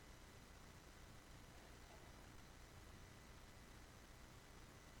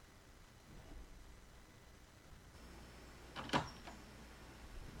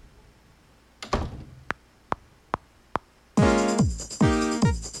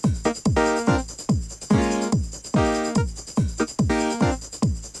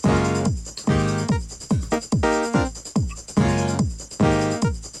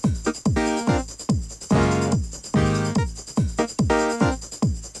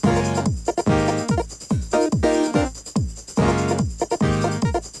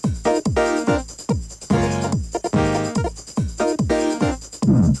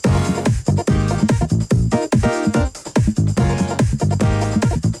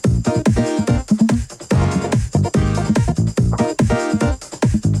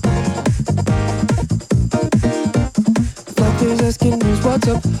asking is what's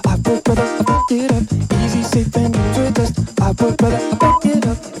up. I would rather I fuck it up. Easy, safe, and use with us. I would rather I fuck it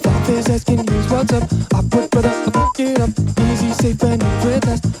up. If is asking is what's up. I would rather I fuck it up. Easy, safe, and use with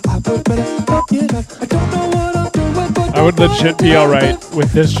us. I would rather I fuck it up. I don't know what I'm doing, but I would legit be alright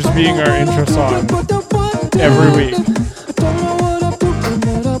with this just being our intro song every week. I don't know what I'm doing,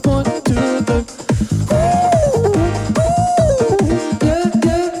 but I want to live. Yeah.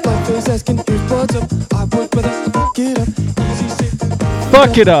 If is asking is what's up. I would rather I fuck it up. Easy, safe,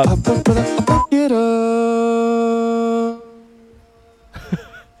 Fuck it up. I would rather I fuck it up.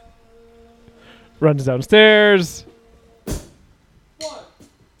 Runs downstairs.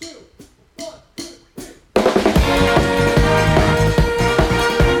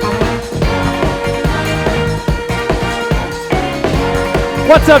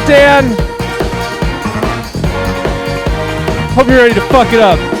 What's up, Dan? Hope you're ready to fuck it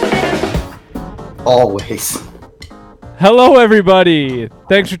up. Always. Hello, everybody.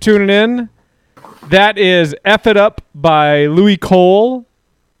 Thanks for tuning in. That is F It Up by Louis Cole.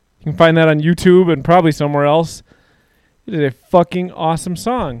 You can find that on YouTube and probably somewhere else. It is a fucking awesome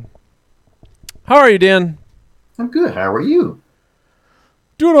song. How are you, Dan? I'm good. How are you?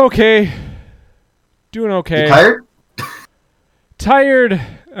 Doing okay. Doing okay. You tired? Tired,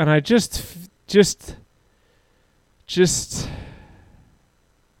 and I just.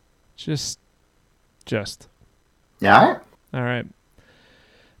 Yeah, all right. All right.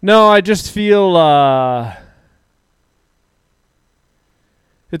 No, I just feel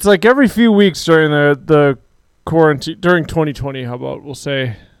it's like every few weeks during the quarantine, during 2020, how about we'll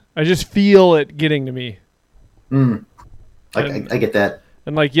say, I just feel it getting to me. I get that.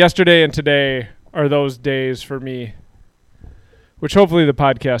 And like yesterday and today are those days for me, which hopefully the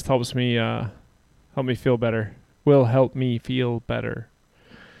podcast helps me help me feel better. Will help me feel better.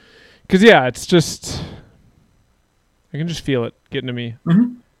 'Cause yeah, it's just I can just feel it getting to me.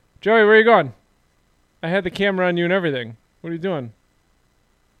 Mm-hmm. Joey, where are you going? I had the camera on you and everything. What are you doing?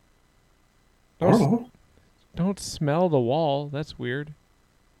 Don't smell the wall. That's weird.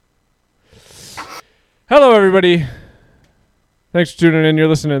 Hello, everybody. Thanks for tuning in. You're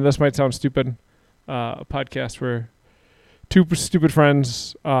listening to This Might Sound Stupid, a podcast where two stupid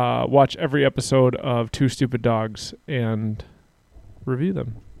friends watch every episode of Two Stupid Dogs and review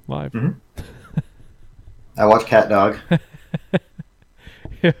them live. Mm-hmm. I watch Cat Dog.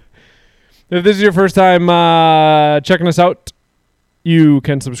 If this is your first time checking us out, you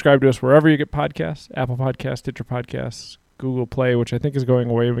can subscribe to us wherever you get podcasts. Apple Podcasts, Stitcher Podcasts, Google Play, which I think is going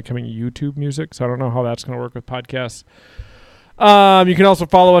away and becoming YouTube Music, so I don't know how that's going to work with podcasts. You can also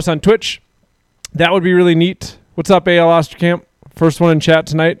follow us on Twitch. That would be really neat. What's up, AL Osterkamp? First one in chat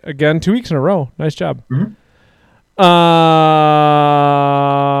tonight. Again, 2 weeks in a row. Nice job. Mm-hmm.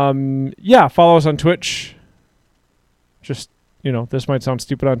 Yeah, follow us on Twitch. Just, this might sound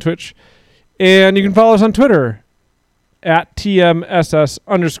stupid on Twitch. And you can follow us on Twitter at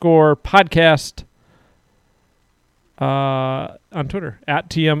TMSS_podcast. On Twitter at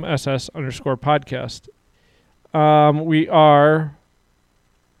TMSS_podcast. We are,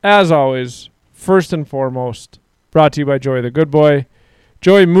 as always, first and foremost, brought to you by Joey the Good Boy.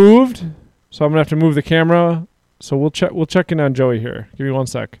 Joey moved, so I'm gonna have to move the camera. So we'll check in on Joey here. Give me 1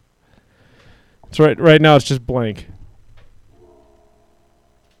 sec. It's right now it's just blank.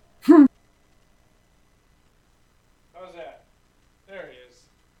 How's that? There he is.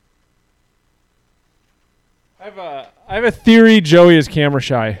 I have a theory Joey is camera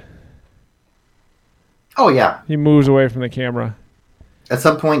shy. Oh, yeah. He moves away from the camera. At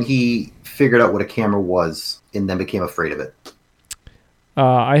some point, he figured out what a camera was and then became afraid of it.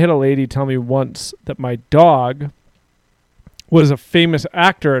 I had a lady tell me once that my dog was a famous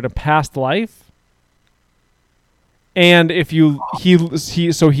actor in a past life. And if he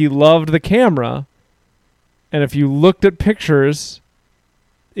loved the camera, and if you looked at pictures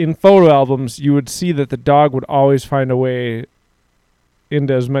in photo albums, you would see that the dog would always find a way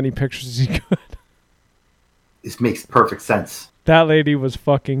into as many pictures as he could. This makes perfect sense. That lady was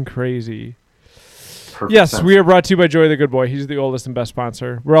fucking crazy. Perfect Yes, sense. we are brought to you by Joey the Good Boy. He's the oldest and best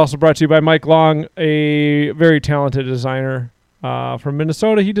sponsor. We're also brought to you by Mike Long, a very talented designer from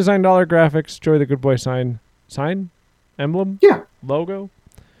Minnesota. He designed all our graphics. Joey the Good Boy sign? Emblem? Yeah. Logo?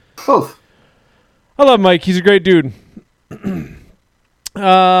 Both. I love Mike. He's a great dude.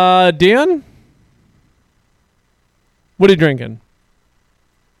 Dan? What are you drinking?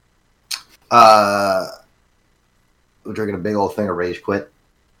 We're drinking a big old thing of Rage Quit.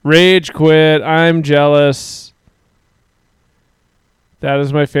 Rage Quit. I'm jealous. That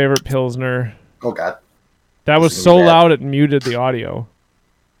is my favorite Pilsner. Oh, God. That was This is so gonna be bad. loud it muted the audio.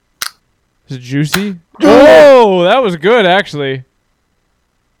 Is it juicy? Oh, that was good, actually.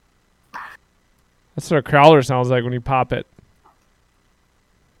 That's what a crowler sounds like when you pop it.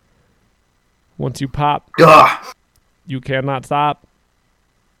 Once you pop, Ugh. you cannot stop.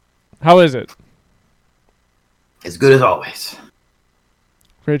 How is it? As good as always.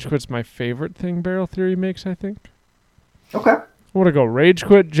 Rage Quit's my favorite thing Barrel Theory makes, I think. Okay. I want to go Rage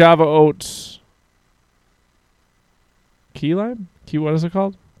Quit, Java Oats, Key Lime? What is it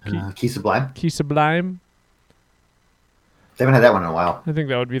called? Key Sublime. Key Sublime. They haven't had that one in a while. I think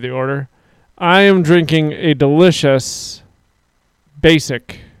that would be the order. I am drinking a delicious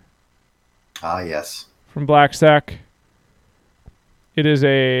Basic Ah, yes. from Black Sack. It is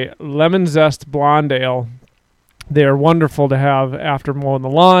a lemon zest blonde ale. They are wonderful to have after mowing the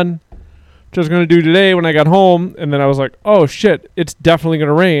lawn, which I was going to do today when I got home. And then I was like, oh, shit, it's definitely going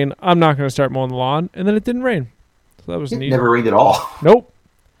to rain. I'm not going to start mowing the lawn. And then it didn't rain. So that was It neat. never rained at all. Nope.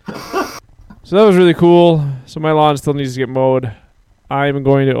 So that was really cool. So my lawn still needs to get mowed. I'm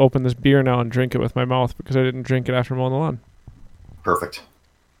going to open this beer now and drink it with my mouth because I didn't drink it after mowing the lawn. Perfect.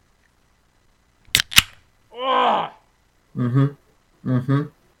 Oh! Mm-hmm. Mm-hmm.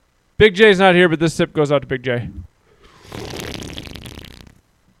 Big J's not here, but this sip goes out to Big J.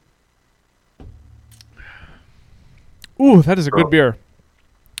 Ooh, that is a good beer.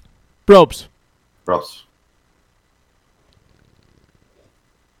 Ropes. Gross.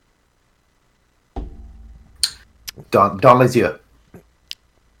 Don Lazier.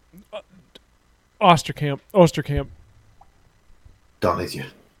 Osterkamp. Don Lazier.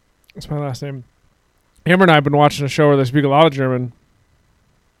 That's my last name. Amber and I have been watching a show where they speak a lot of German.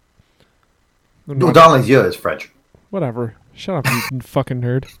 No, Don Lazier is French. Whatever. Shut up, you fucking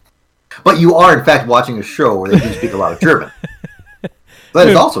nerd. But you are, in fact, watching a show where they do speak a lot of German. That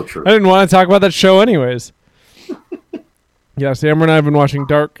is also true. I didn't want to talk about that show anyways. Yes, Amber and I have been watching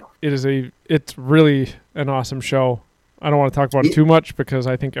Dark. It's really an awesome show. I don't want to talk about it too much because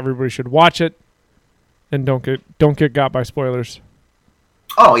I think everybody should watch it and don't get got by spoilers.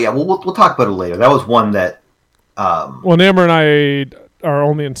 Oh yeah, we'll talk about it later. That was one that. Well, Amber and I are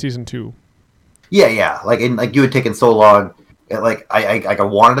only in season 2. Yeah. Like you had taken so long. Like I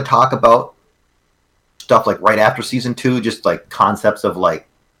wanted to talk about stuff like right after season 2, just like concepts of like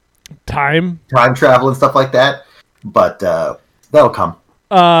time travel and stuff like that. But that'll come.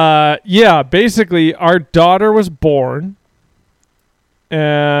 Yeah, basically our daughter was born,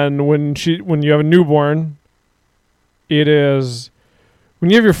 and when you have a newborn, when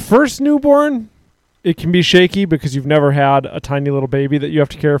you have your first newborn, it can be shaky because you've never had a tiny little baby that you have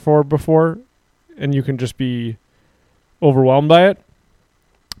to care for before, and you can just be overwhelmed by it.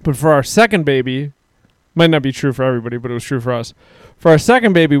 But for our second baby, might not be true for everybody, but it was true for us. For our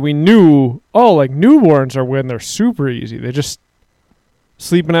second baby, we knew, like newborns are when they're super easy. They just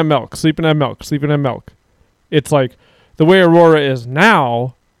sleeping at milk. It's like the way Aurora is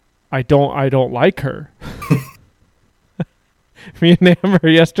now, I don't like her. Me and Amber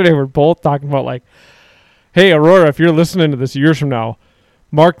yesterday were both talking about like, hey, Aurora, if you're listening to this years from now,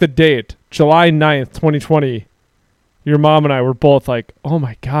 mark the date, July 9th, 2020. Your mom and I were both like, oh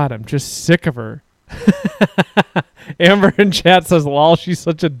my God, I'm just sick of her. Amber in chat says, lol, she's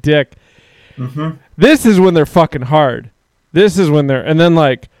such a dick. Mm-hmm. This is when they're fucking hard. And then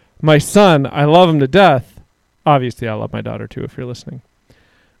like my son, I love him to death. Obviously, I love my daughter too, if you're listening.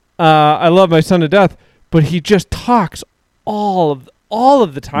 I love my son to death, but he just talks all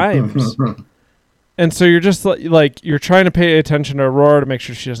of the times. And so you're just like you're trying to pay attention to Aurora to make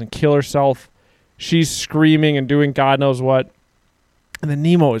sure she doesn't kill herself. She's screaming and doing God knows what. And then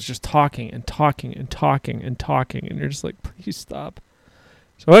Nemo is just talking. And you're just like, please stop.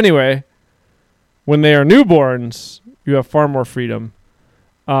 So anyway, when they are newborns, you have far more freedom.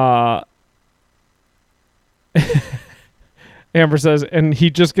 Amber says, and he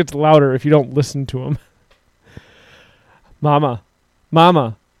just gets louder if you don't listen to him. Mama.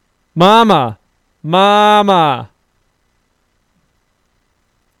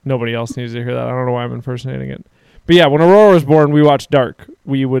 Nobody else needs to hear that. I don't know why I'm impersonating it. But yeah, when Aurora was born, we watched Dark.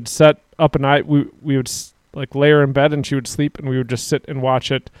 We would set up an eye. We would like lay her in bed and she would sleep, and we would just sit and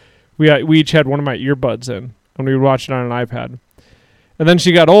watch it. We each had one of my earbuds in, and we would watch it on an iPad. And then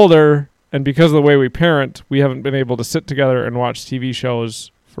she got older, and because of the way we parent, we haven't been able to sit together and watch TV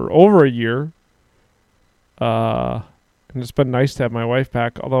shows for over a year. And it's been nice to have my wife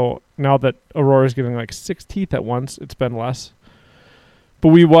back, although now that Aurora's getting like 6 teeth at once, it's been less. But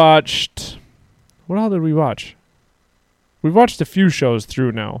we watched... What all did we watch? We've watched a few shows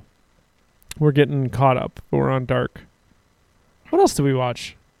through now. We're getting caught up, but we're on Dark. What else did we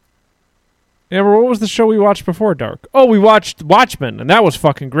watch? Amber, what was the show we watched before Dark? Oh, we watched Watchmen, and that was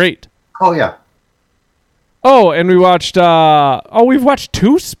fucking great. Oh yeah. Oh, and we watched we've watched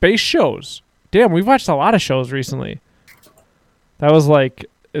 2 space shows. Damn, we've watched a lot of shows recently. That was like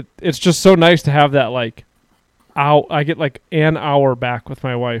it's just so nice to have that like I get like an hour back with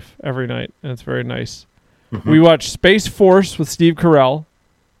my wife every night, and it's very nice. Mm-hmm. We watched Space Force with Steve Carell,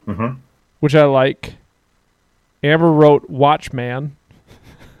 which I like. Amber wrote Watchman.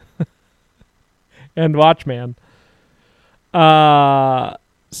 And Watchman.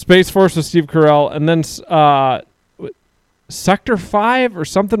 Space Force with Steve Carell, and then Sector 5 or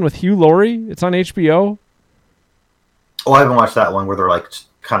something with Hugh Laurie. It's on HBO. Oh, I haven't watched that one where they're like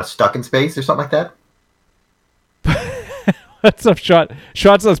kind of stuck in space or something like that. What's up, Shot?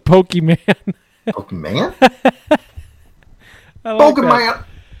 Shot says Pokemon. Pokemon? Like Pokemon! That.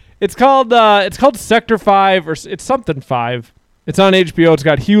 It's called Sector 5 or it's something 5. It's on HBO. It's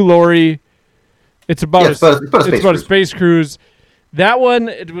got Hugh Laurie. It's about a space cruise. That one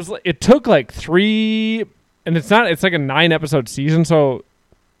it took like 3, and it's like a 9-episode season, so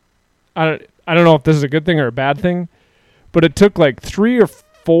I don't know if this is a good thing or a bad thing, but it took like 3 or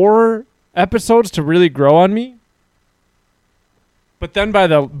 4 episodes to really grow on me. But then by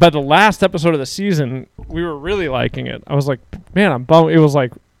the last episode of the season, we were really liking it. I was like, man, I'm bummed. It was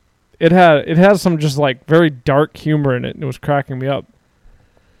like it has some just like very dark humor in it, and it was cracking me up.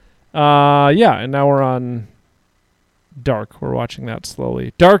 Yeah, and now we're on Dark. We're watching that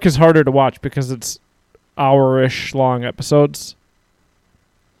slowly. Dark is harder to watch because it's hour-ish long episodes.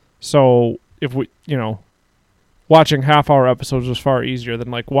 So if watching half-hour episodes was far easier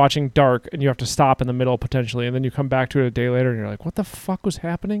than like watching Dark, and you have to stop in the middle potentially, and then you come back to it a day later and you're like, what the fuck was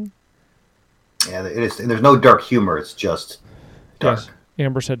happening? Yeah, it is. And there's no dark humor. It's just dark. Yes.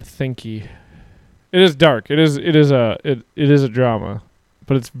 Amber said thinky. It is dark. It is a drama,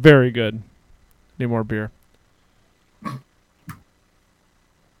 but it's very good. Need more beer.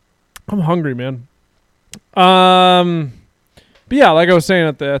 I'm hungry, man. But yeah, like I was saying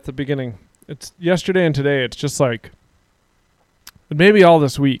at the beginning, it's yesterday and today. It's just like maybe all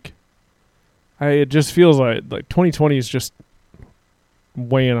this week. It just feels like 2020 is just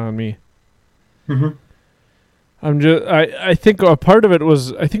weighing on me. Mm-hmm. I think a part of it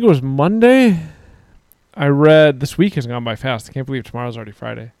was, I think it was Monday. I read, this week has gone by fast. I can't believe tomorrow's already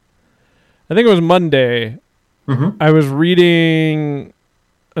Friday. I think it was Monday. Mm-hmm. I was reading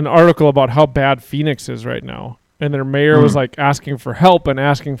an article about how bad Phoenix is right now. And their mayor was like asking for help and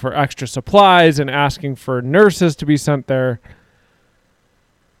asking for extra supplies and asking for nurses to be sent there.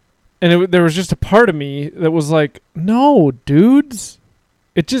 And there was just a part of me that was like, no, dudes.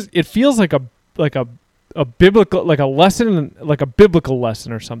 It feels like a biblical, like a lesson, like a biblical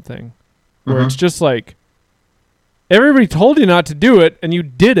lesson or something, where it's just like everybody told you not to do it and you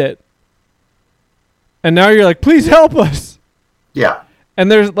did it, and now you're like, please help us. Yeah. And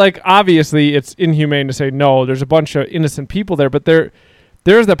there's like, obviously it's inhumane to say no, there's a bunch of innocent people there, but there's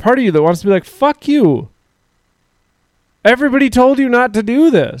that part of you that wants to be like, fuck you, everybody told you not to do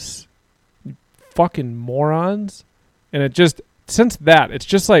this, you fucking morons. And it just, since that, it's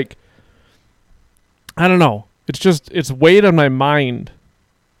just like, I don't know. It's weighed on my mind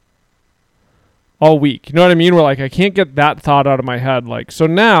all week. You know what I mean? Where like I can't get that thought out of my head. Like, so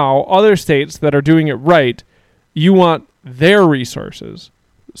now other states that are doing it right, you want their resources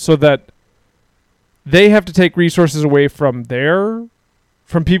so that they have to take resources away from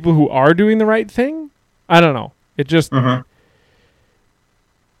people who are doing the right thing. I don't know. It just,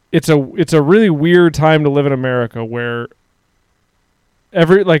 it's a really weird time to live in America where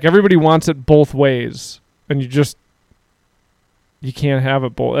everybody wants it both ways, and you can't have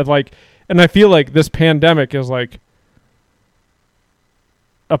it both. And I feel like this pandemic is like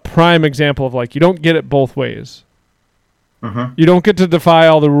a prime example of like, you don't get it both ways. You don't get to defy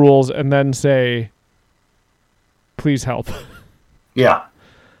all the rules and then say, please help. Yeah.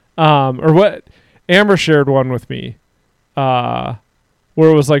 Or what Amber shared one with me, where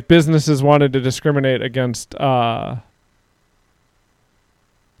it was like businesses wanted to discriminate against, gay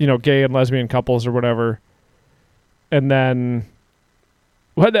and lesbian couples or whatever. And then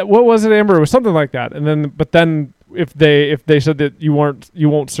what was it, Amber? It was something like that. And then, but then if they said that you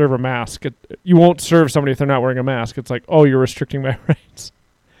won't serve a mask, you won't serve somebody if they're not wearing a mask. It's like, oh, you're restricting my rights.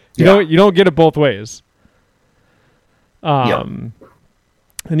 You don't get it both ways. And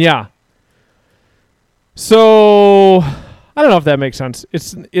yeah. So I don't know if that makes sense.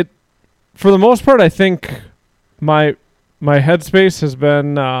 It for the most part, I think my headspace has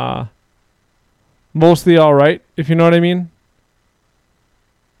been mostly all right, if you know what I mean.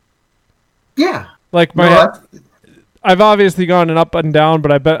 Yeah. Like I've obviously gone an up and down,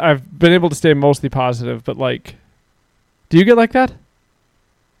 but I've been able to stay mostly positive. But like, do you get like that?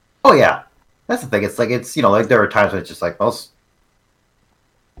 Oh yeah, that's the thing. It's like like there are times when it's just like, well,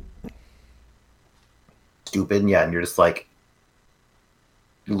 stupid, yeah, and you're just like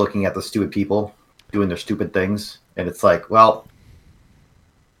looking at the stupid people doing their stupid things, and it's like, well,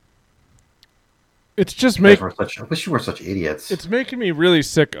 it's just I wish you were such idiots. It's making me really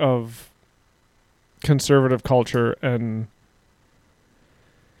sick of conservative culture and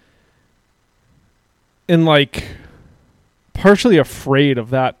like partially afraid of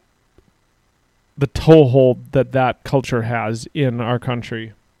that, the toehold that culture has in our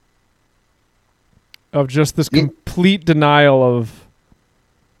country, of just this complete denial of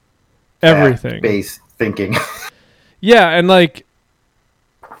everything. Base thinking. Yeah, and like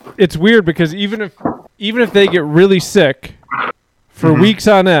it's weird because even if they get really sick for weeks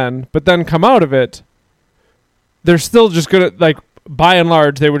on end, but then come out of it, they're still just gonna, like, by and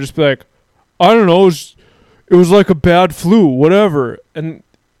large, they would just be like, I don't know, it was like a bad flu, whatever. And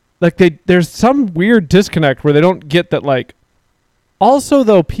like there's some weird disconnect where they don't get that, like, also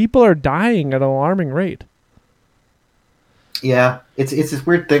though people are dying at an alarming rate. Yeah, it's this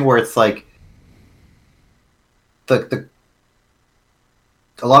weird thing where it's like a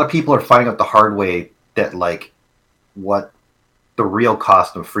lot of people are finding out the hard way that, like, what the real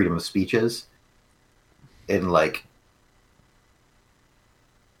cost of freedom of speech is, and like,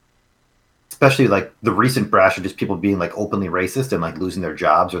 especially like the recent brash of just people being like openly racist and like losing their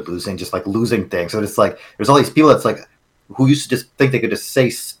jobs or losing things. So it's like there's all these people that's like who used to just think they could just say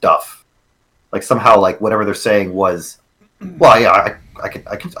stuff, like somehow like whatever they're saying was, well, yeah, I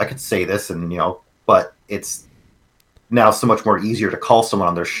could say this, and but it's now so much more easier to call someone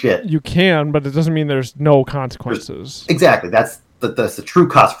on their shit. You can, but it doesn't mean there's no consequences. Exactly. That's the true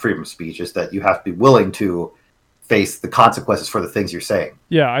cost of freedom of speech, is that you have to be willing to face the consequences for the things you're saying.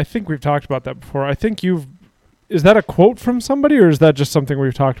 Yeah, I think we've talked about that before. I think is that a quote from somebody, or is that just something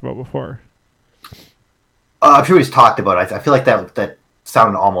we've talked about before? I'm sure we've talked about it. I feel like that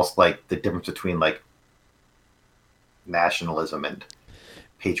sounded almost like the difference between like nationalism and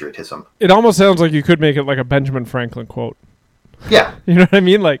patriotism. It almost sounds like you could make it like a Benjamin Franklin quote. Yeah. You know what I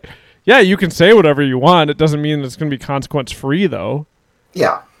mean? Like, yeah, you can say whatever you want. It doesn't mean it's going to be consequence free, though.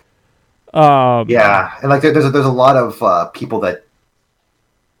 Yeah. Yeah, and like there's a lot of people that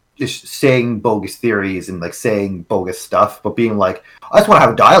just saying bogus theories and like saying bogus stuff, but being like, I just want to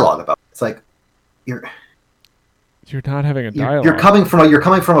have a dialogue about it. It's like you're not having a dialogue. You're coming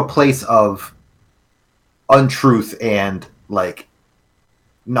from a place of untruth and like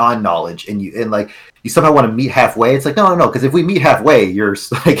non-knowledge, and like you somehow want to meet halfway. It's like no, because if we meet halfway, you're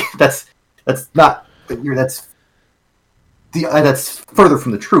like that's further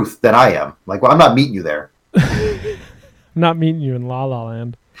from the truth than I am. Like, well, I'm not meeting you there. I'm not meeting you in La La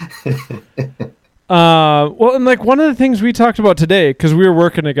Land. Well, and like one of the things we talked about today, because we were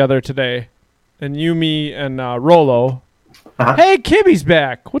working together today, and you, me, and Rolo. Uh-huh. Hey, Kibby's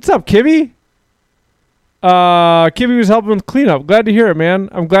back. What's up, Kibby? Kibby was helping with cleanup. Glad to hear it, man.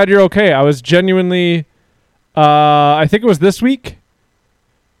 I'm glad you're okay. I was genuinely, I think it was this week.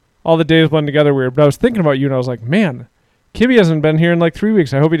 All the days blend together weird, but I was thinking about you, and I was like, man, Kibby hasn't been here in like 3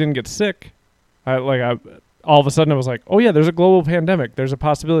 weeks. I hope he didn't get sick. All of a sudden I was like, oh yeah, there's a global pandemic. There's a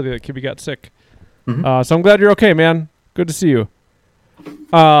possibility that Kibby got sick. Mm-hmm. So I'm glad you're okay, man. Good to see you.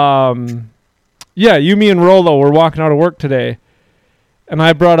 Yeah, you, me, and Rolo were walking out of work today, and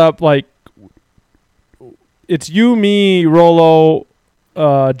I brought up like, it's you, me, Rolo,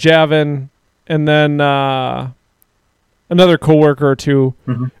 Javin, and then another coworker or two.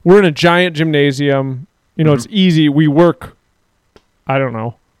 Mm-hmm. We're in a giant gymnasium. It's easy. We work, I don't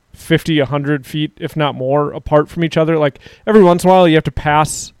know, 50, 100 feet, if not more, apart from each other. Like, every once in a while, you have to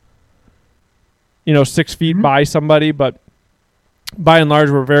pass, 6 feet by somebody, but by and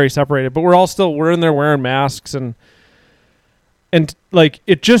large, we're very separated. But we're in there wearing masks, and like,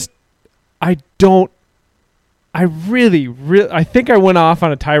 it just, I think I went off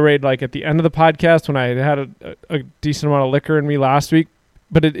on a tirade, like, at the end of the podcast when I had a decent amount of liquor in me last week.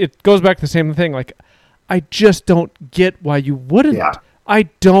 But it goes back to the same thing, like, I just don't get why you wouldn't. Yeah. I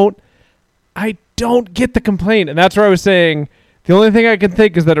don't get the complaint. And that's where I was saying the only thing I can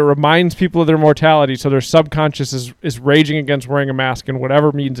think is that it reminds people of their mortality, so their subconscious is raging against wearing a mask in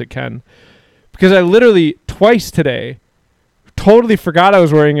whatever means it can. Because I literally twice today totally forgot I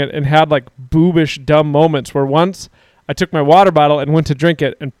was wearing it and had like boobish dumb moments where once I took my water bottle and went to drink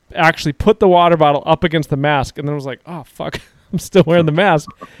it and actually put the water bottle up against the mask, and then I was like, oh fuck, I'm still wearing the mask.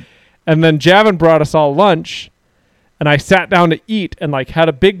 And then Javin brought us all lunch, and I sat down to eat and like had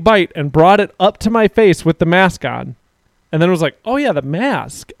a big bite and brought it up to my face with the mask on. And then it was like, oh yeah, the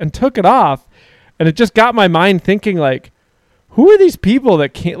mask, and took it off. And it just got my mind thinking like, who are these people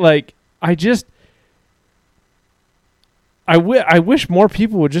that can't, like, I wish more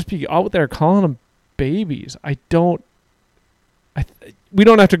people would just be out there calling them babies. We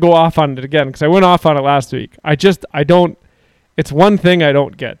don't have to go off on it again because I went off on it last week. It's one thing I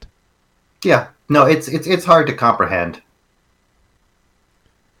don't get. Yeah. No, it's hard to comprehend.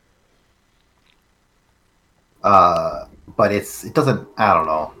 But it doesn't, I don't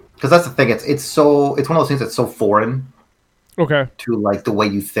know. Because that's the thing, it's one of those things that's so foreign Okay. to like the way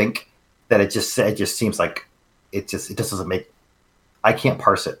you think that it just seems like it just doesn't make, I can't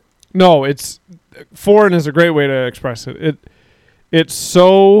parse it. No, it's foreign is a great way to express it. It's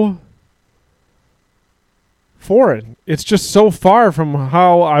so foreign. It's just so far from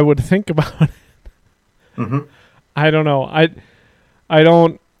how I would think about it. Mm-hmm. I don't know. I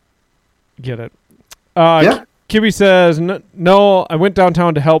don't get it. Yeah. Kibby says, no, I went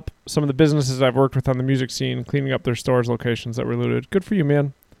downtown to help some of the businesses I've worked with on the music scene, cleaning up their stores locations that were looted. Good for you,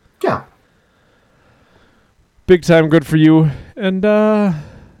 man. Yeah. Big time good for you. And I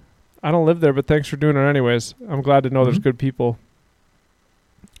don't live there, but thanks for doing it anyways. I'm glad to know there's good people.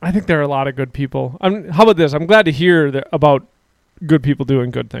 I think there are a lot of good people. How about this? I'm glad to hear about good people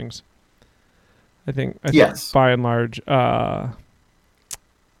doing good things. I think yes. By and large,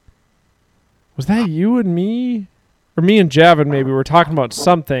 was that you and me? Or me and Javin maybe were talking about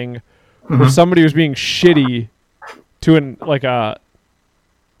something where somebody was being shitty to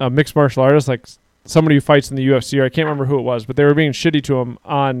a mixed martial artist, like somebody who fights in the UFC, or I can't remember who it was, but they were being shitty to him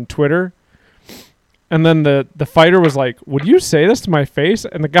on Twitter. And then the fighter was like, would you say this to my face?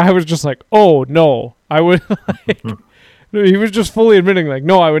 And the guy was just like, oh, no. I would like... He was just fully admitting, like,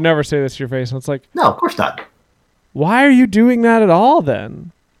 no, I would never say this to your face. And it's like... No, of course not. Why are you doing that at all,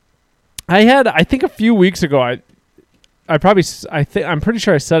 then? I think a few weeks ago, I'm pretty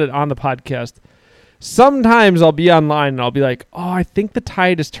sure I said it on the podcast. Sometimes I'll be online and I'll be like, oh, I think the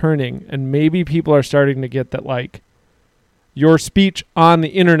tide is turning. And maybe people are starting to get that, like, your speech on the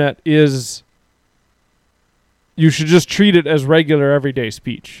internet is... You should just treat it as regular, everyday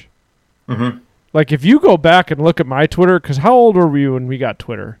speech. Mm-hmm. Like, if you go back and look at my Twitter, because how old were we when we got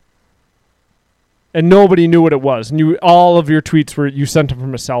Twitter? And nobody knew what it was. And all of your tweets you sent them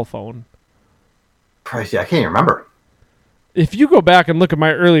from a cell phone. Christ, yeah, I can't even remember. If you go back and look at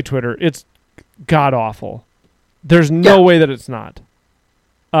my early Twitter, it's god-awful. There's no way that it's not.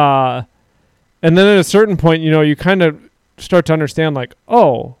 And then at a certain point, you kind of start to understand, like,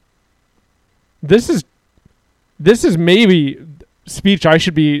 oh, this is maybe speech I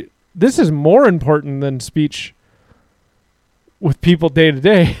should be... This is more important than speech with people day to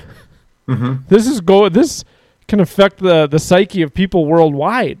day. This can affect the psyche of people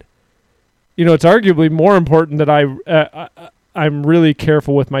worldwide. It's arguably more important that I'm really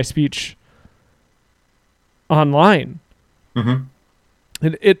careful with my speech online. Mm-hmm.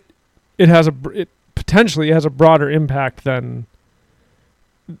 It potentially has a broader impact than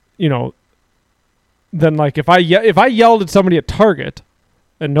than like if I yelled at somebody at Target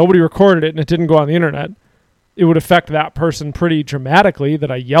and nobody recorded it and it didn't go on the internet, it would affect that person pretty dramatically that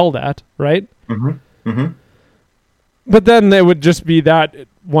I yelled at, right? Mm-hmm. Mm-hmm. But then it would just be that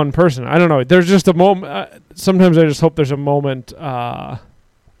one person. I don't know. There's just a moment. Sometimes I just hope there's a moment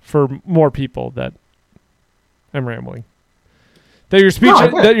for more people that I'm rambling. That your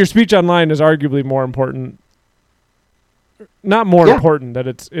speech online is arguably more important. Not more important. That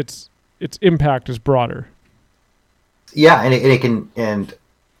its impact is broader. Yeah, and it can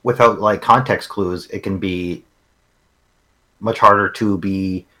without like context clues, it can be much harder to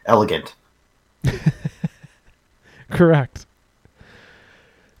be elegant. Correct.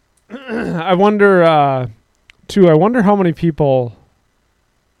 I wonder, too, how many people,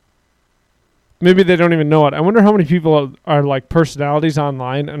 maybe they don't even know it. I wonder how many people are like personalities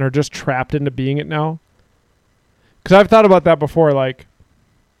online and are just trapped into being it now. Because I've thought about that before, like,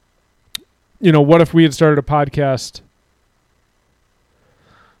 what if we had started a podcast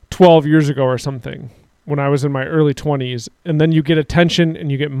 12 years ago or something when I was in my early 20s, and then you get attention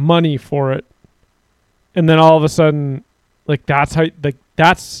and you get money for it. And then all of a sudden, like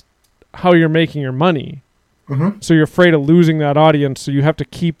that's how you're making your money. Mm-hmm. So you're afraid of losing that audience. So you have to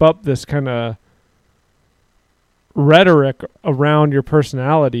keep up this kind of rhetoric around your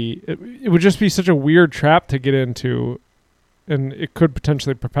personality. It would just be such a weird trap to get into, and it could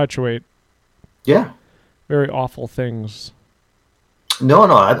potentially perpetuate very awful things. No,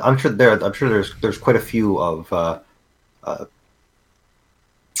 I'm sure there's quite a few of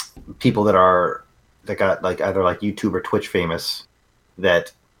people that got like either like YouTube or Twitch famous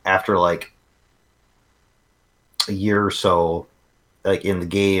that after like a year or so, like in the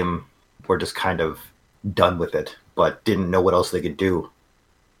game, were just kind of done with it but didn't know what else they could do.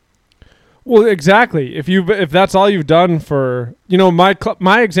 Well, exactly. If that's all you've done for,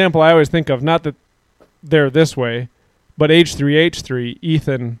 my example, I always think of, not that they're this way, but H3H3,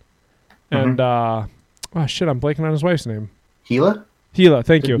 Ethan, and I'm blanking on his wife's name. Gila,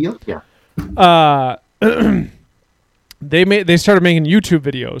 thank you. Gila? Yeah. They started making YouTube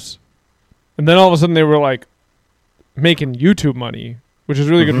videos, and then all of a sudden they were like making YouTube money, which is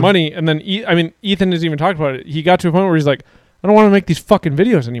really good money. And then Ethan has even talked about it. He got to a point where he's like, I don't want to make these fucking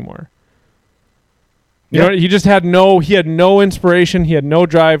videos anymore. You know, he just had no inspiration. He had no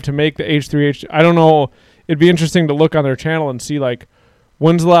drive to make the H3H. I don't know. It'd be interesting to look on their channel and see, like,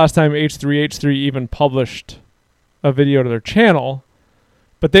 when's the last time H3H3 even published a video to their channel.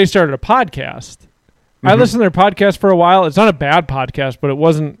 But they started a podcast. I listened to their podcast for a while. It's not a bad podcast, but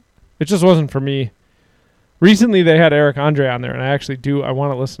it just wasn't for me. Recently they had Eric Andre on there, and I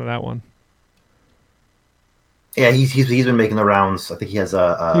want to listen to that one. Yeah, he's been making the rounds. I think he has he's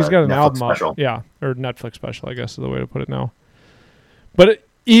got an Netflix album special. Yeah, or Netflix special, I guess is the way to put it now. But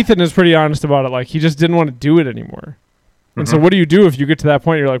Ethan is pretty honest about it. Like, he just didn't want to do it anymore. And so what do you do if you get to that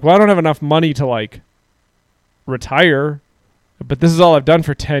point? You're like, well, I don't have enough money to, like, retire, but this is all I've done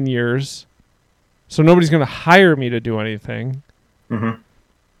for 10 years. So nobody's going to hire me to do anything. What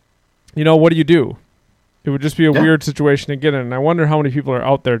do you do? It would just be a weird situation to get in. And I wonder how many people are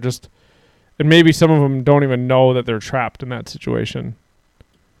out there just... And maybe some of them don't even know that they're trapped in that situation.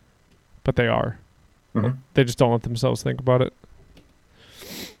 But they are. They just don't let themselves think about it.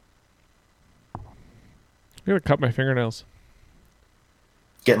 I'm going to cut my fingernails.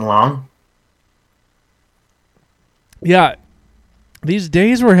 Getting long? Yeah. These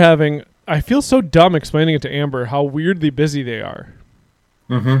days we're having... I feel so dumb explaining it to Amber how weirdly busy they are.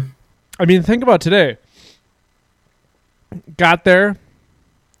 I mean, think about today. Got there.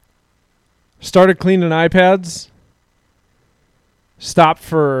 Started cleaning iPads. Stopped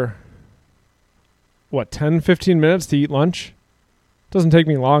for, 10, 15 minutes to eat lunch? Doesn't take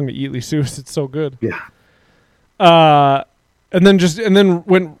me long to eat Lissus. It's so good. Yeah. And then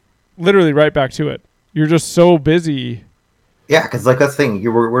went literally right back to it. You're just so busy. Yeah, because like that thing,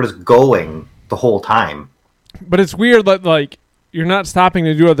 we're just going the whole time. But it's weird that, like, you're not stopping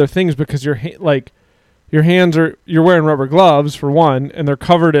to do other things because your hands you're wearing rubber gloves for one, and they're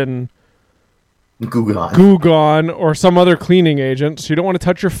covered in Goo Gone or some other cleaning agent, so you don't want to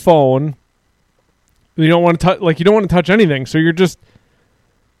touch your phone. You don't want to touch anything. So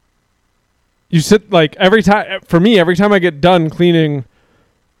you sit, like, every time I get done cleaning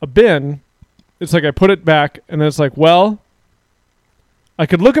a bin, it's like I put it back and then it's like, well, I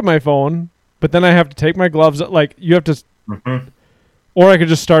could look at my phone, but then I have to take my gloves, like, you have to or I could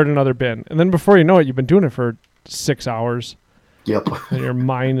just start another bin. And then before you know it, you've been doing it for 6 hours. Yep. And your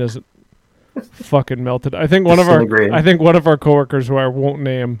mind is fucking melted. I think one of our coworkers, who I won't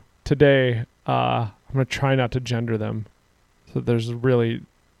name today, I'm gonna try not to gender them. So it'd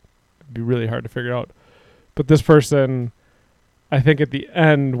be really hard to figure out. But this person, I think at the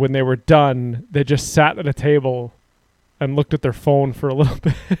end when they were done, they just sat at a table and looked at their phone for a little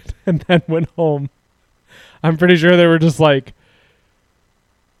bit and then went home. I'm pretty sure they were just like,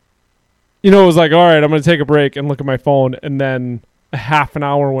 it was like, all right, I'm going to take a break and look at my phone. And then a half an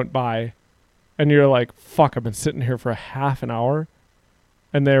hour went by and you're like, fuck, I've been sitting here for a half an hour.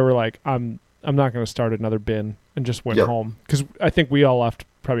 And they were like, I'm not going to start another bin, and just went home. Because I think we all left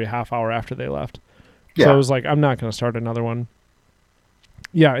probably a half hour after they left. Yeah. So I was like, I'm not going to start another one.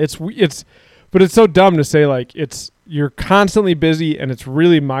 Yeah, but it's so dumb to say, like, you're constantly busy and it's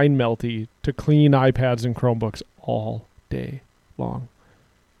really mind melty to clean iPads and Chromebooks all day long.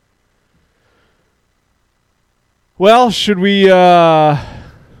 Well, should we move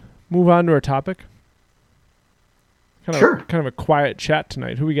on to our topic? Kind of a quiet chat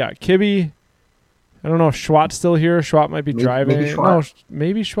tonight. Who we got? Kibby. I don't know if Schwat's still here. Schwat might be driving. Maybe Schwat. No,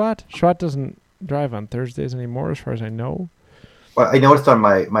 maybe Schwat. Schwat doesn't drive on Thursdays anymore, as far as I know. Well, I noticed on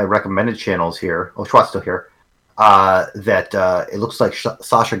my recommended channels here, Schwat's still here, that it looks like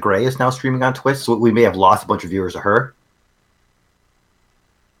Sasha Grey is now streaming on Twitch, so we may have lost a bunch of viewers of her.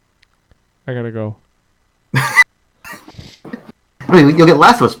 I gotta go. I mean, you'll get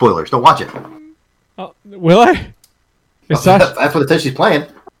Last of Us spoilers. Don't watch it. Will I? That's what it says she's playing.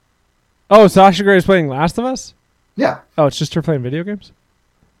 Oh, Sasha Grey is playing Last of Us? Yeah. Oh, it's just her playing video games?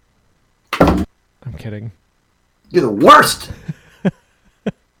 I'm kidding. You're the worst!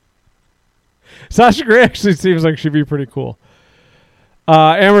 Sasha Grey actually seems like she'd be pretty cool.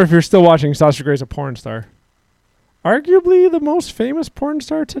 Amber, if you're still watching, Sasha Grey's a porn star. Arguably the most famous porn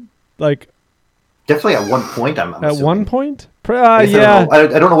star to, like, Definitely at one point. I'm At assuming. one point? I guess Yeah. I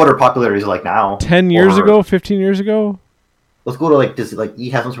don't know what her popularity is like now. 10 years Or- ago, 15 years ago? Let's go to like does like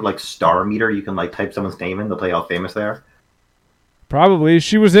you have some sort of like star meter you can like type someone's name in to play how famous they are. Probably.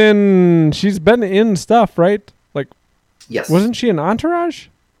 She's been in stuff, right? Like, Yes. wasn't she in Entourage?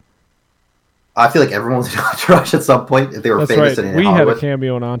 I feel like everyone was in Entourage at some point if they were That's famous right. in We had a Hollywood.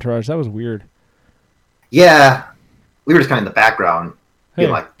 cameo in Entourage. That was weird. Yeah, we were just kind of in the background, being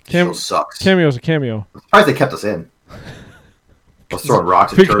Hey, like, "This show sucks." Cameo's a cameo. I'm surprised they kept us in. I was throwing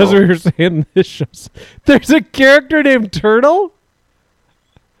rocks at Because Turtle. we were saying this show's... There's a character named Turtle?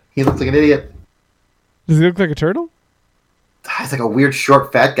 He looks like an idiot. Does he look like a turtle? He's like a weird,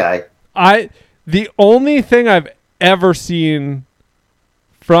 short, fat guy. The only thing I've ever seen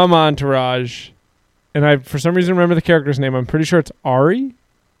from Entourage, and I for some reason remember the character's name. I'm pretty sure it's Ari.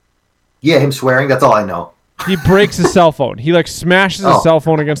 Yeah, him swearing. That's all I know. He breaks his cell phone. He like smashes his Oh. cell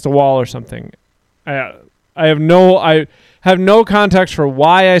phone against a wall or something. I have no context for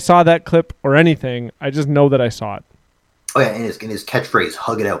why I saw that clip or anything. I just know that I saw it. Oh yeah, and his catchphrase,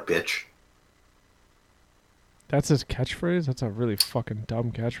 "Hug it out, bitch." That's his catchphrase? That's a really fucking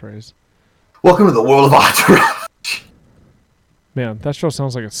dumb catchphrase. Welcome to the world of Entourage. Man, that show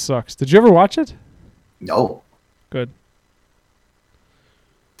sounds like it sucks. Did you ever watch it? No, Good.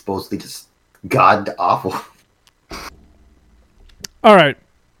 supposedly just god awful. All right.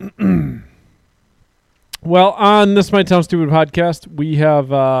 Well, on this Might Sound Stupid podcast, we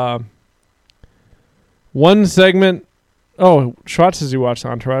have one segment. Oh, Schwartz says you watched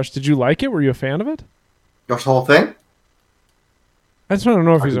Entourage. Did you like it? Were you a fan of it? Watch the whole thing. I just want to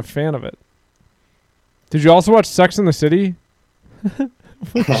know if he's a fan of it. Did you also watch Sex in the City?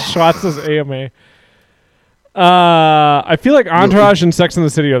 Schwartz's AMA. I feel like Entourage and Sex in the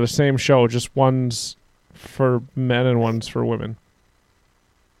City are the same show, just one's for men and one's for women.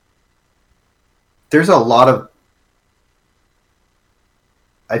 There's a lot of.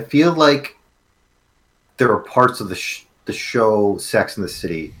 I feel like there are parts of the show Sex in the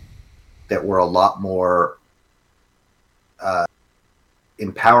City that were a lot more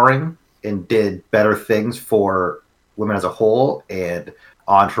empowering and did better things for women as a whole, and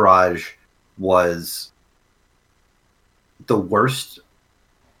Entourage was the worst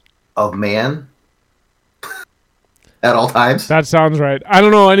of man at all times. That sounds right. I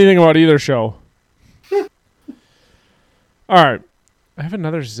don't know anything about either show. All right. I have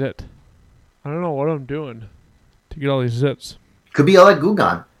another zit. I don't know what I'm doing to get all these zits. Could be all that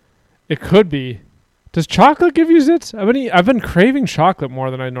Gugan. It could be. Does chocolate give you zits? I've been craving chocolate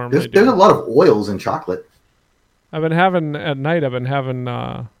more than I normally There's a do. lot of oils in chocolate. I've been having at night. I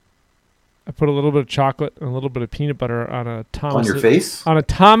put a little bit of chocolate and a little bit of peanut butter on a On your face? on a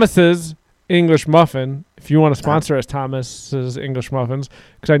Thomas's English muffin. If you want to sponsor us, Thomas's English muffins,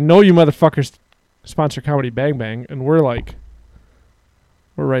 because I know you motherfuckers sponsor Comedy Bang Bang, and we're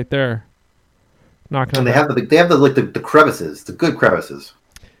right there, knocking on. And they have the crevices, the good crevices.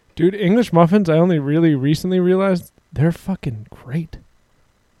 Dude, English muffins. I only really recently realized they're fucking great.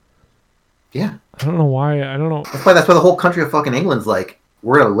 Yeah. I don't know why. I don't know. That's why the whole country of fucking England's like,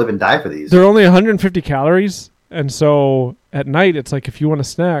 we're gonna live and die for these. They're only 150 calories, and so at night it's like if you want a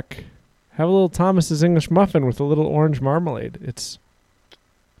snack, have a little Thomas's English muffin with a little orange marmalade.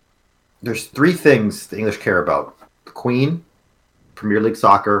 There's three things the English care about: the Queen, Premier League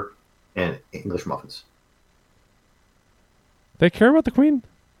soccer, and English muffins. They care about the Queen?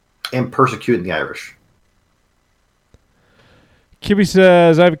 And persecuting the Irish. Kibby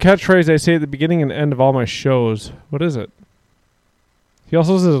says, I have a catchphrase I say at the beginning and end of all my shows. What is it? He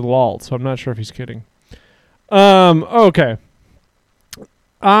also says lol, so I'm not sure if he's kidding. Okay.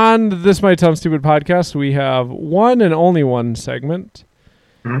 On this Might Sound Stupid podcast, we have one and only one segment.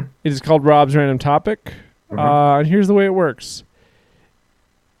 Mhm. It is called Rob's Random Topic. And here's the way it works.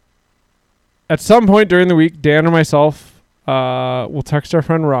 At some point during the week, Dan or myself will text our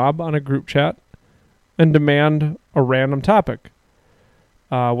friend Rob on a group chat and demand a random topic.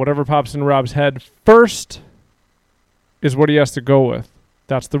 Whatever pops in Rob's head first is what he has to go with.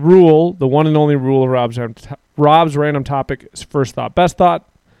 That's the rule, the one and only rule of Rob's random topic is first thought, best thought.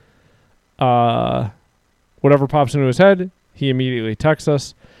 Whatever pops into his head, he immediately texts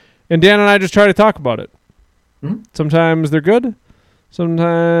us. And Dan and I just try to talk about it. Mhm. Sometimes they're good.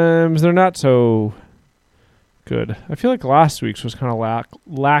 Sometimes they're not so good. I feel like last week's was kind of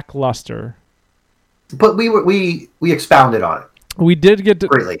lackluster. But we expounded on it We did get to...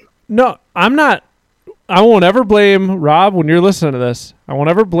 greatly. No, I'm not... I won't ever blame Rob when you're listening to this. I won't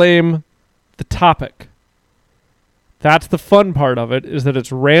ever blame the topic. That's the fun part of it, is that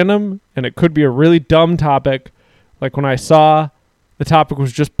it's random and it could be a really dumb topic. Like when I saw the topic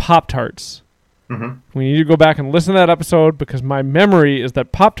was just Pop-Tarts. Mm-hmm. We need to go back and listen to that episode because my memory is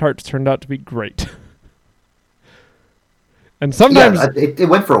that Pop-Tarts turned out to be great. And sometimes it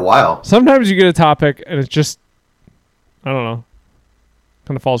went for a while. Sometimes you get a topic and it's just, I don't know,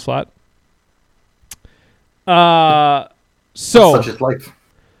 kind of falls flat. So Such is life.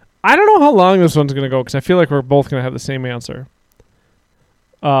 I don't know how long this one's going to go because I feel like we're both going to have the same answer.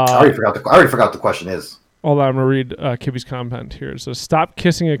 I already forgot the question is. Hold on, I'm going to read Kibby's comment here. It says, stop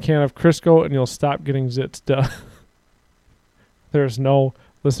kissing a can of Crisco and you'll stop getting zits. Duh. Listen to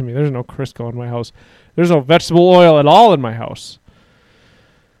me, there's no Crisco in my house. There's no vegetable oil at all in my house.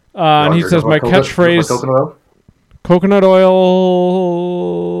 And he says, my catchphrase, coconut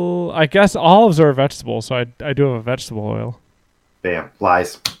oil, I guess olives are a vegetable, so I do have a vegetable oil. Bam,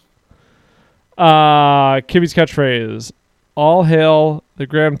 lies. Kibby's catchphrase, all hail the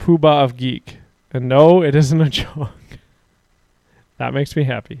grand poobah of geek. And no, it isn't a joke. That makes me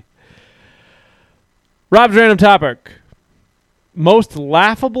happy. Rob's random topic. Most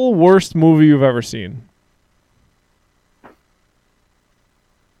laughable, worst movie you've ever seen.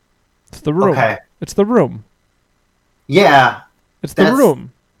 It's The Room. Okay. It's The Room. Yeah. It's The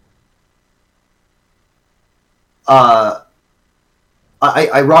Room.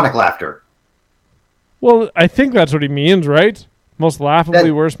 Ironic laughter. Well, I think that's what he means, right? Most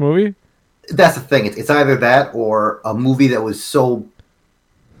laughably worst movie? That's the thing. It's either that or a movie that was so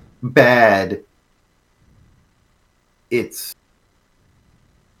bad, it's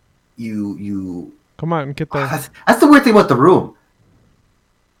you. Come on, get there. That's the weird thing about The Room.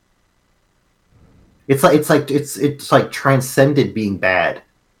 It's like transcended being bad.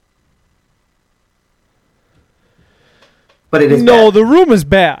 But it is bad. The Room is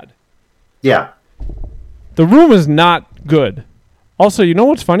bad. Yeah. The Room is not good. Also, you know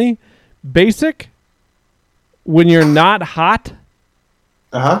what's funny? Basic, when you're not hot,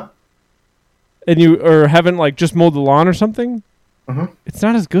 and you haven't like just mowed the lawn or something, it's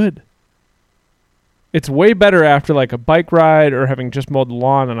not as good. It's way better after like a bike ride or having just mowed the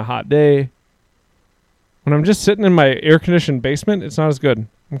lawn on a hot day. When I'm just sitting in my air-conditioned basement, it's not as good.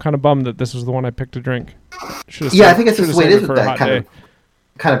 I'm kind of bummed that this was the one I picked to drink. I think it's just the way it is with that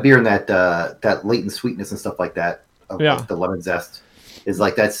kind of beer and that latent sweetness and stuff like that of the lemon zest. Is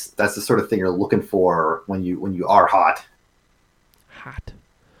like that's the sort of thing you're looking for when you are hot.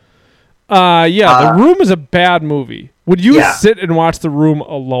 The Room is a bad movie. Would you sit and watch The Room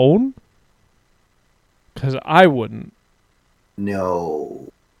alone? Because I wouldn't.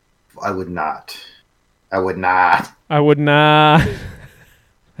 No, I would not. That's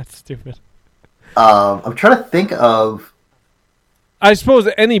stupid. I'm trying to think of. I suppose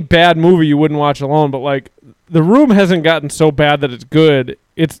any bad movie you wouldn't watch alone, but like The Room hasn't gotten so bad that it's good.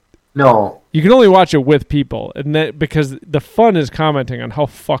 No. You can only watch it with people, and that because the fun is commenting on how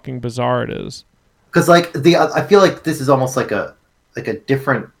fucking bizarre it is. Because like I feel like this is almost like a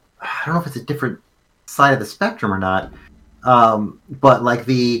different. I don't know if it's a different side of the spectrum or not. But like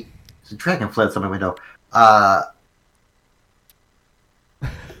there's a dragonfly outside my window.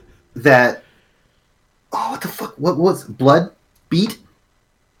 That. Oh, what the fuck? What was Blood Beat?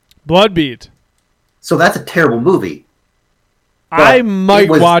 Blood Beat. So that's a terrible movie. I might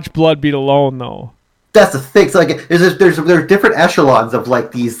watch Blood Beat alone though. That's the thing. So like, there's different echelons of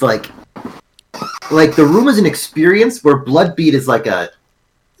like these like The Room is an experience where Blood Beat is like a.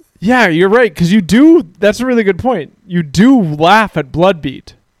 Yeah, you're right because you do. That's a really good point. You do laugh at Blood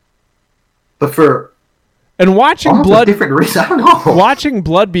Beat, but for. And watching different reason, I don't know. Watching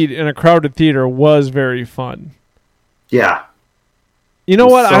Blood Beat in a crowded theater was very fun. Yeah. You know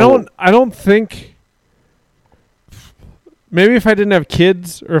what? I don't think. Maybe if I didn't have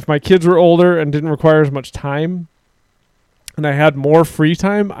kids, or if my kids were older and didn't require as much time, and I had more free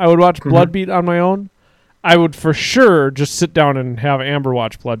time, I would watch Blood Beat on my own. I would for sure just sit down and have Amber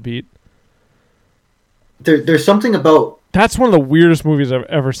watch Blood Beat. There's something about. That's one of the weirdest movies I've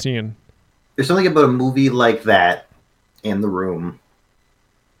ever seen. There's something about a movie like that in The Room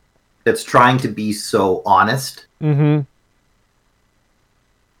that's trying to be so honest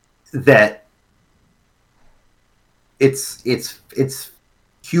that its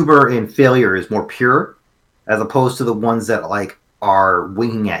humor and failure is more pure as opposed to the ones that like are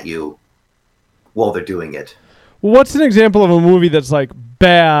winking at you while they're doing it. Well, what's an example of a movie that's like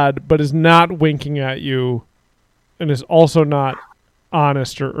bad but is not winking at you and is also not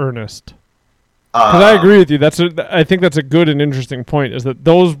honest or earnest? Because I agree with you. I think that's a good and interesting point. Is that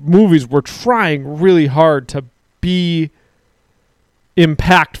those movies were trying really hard to be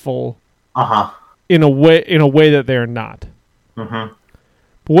impactful, in a way that they are not. But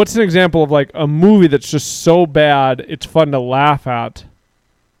what's an example of like a movie that's just so bad it's fun to laugh at,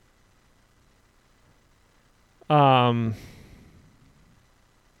 Um,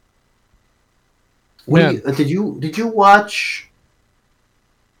 Did you watch?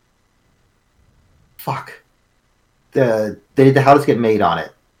 Fuck. They did the How Does It Get Made on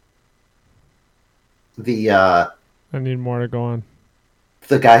it. I need more to go on.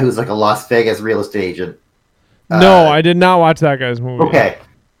 The guy who's like a Las Vegas real estate agent. No, I did not watch that guy's movie. Okay.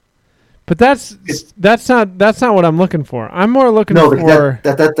 But that's not what I'm looking for. I'm more looking for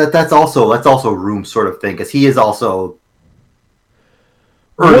that's also Room sort of thing, because he is also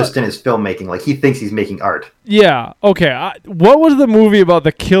earnest in his filmmaking. Like, he thinks he's making art. Yeah. Okay. What was the movie about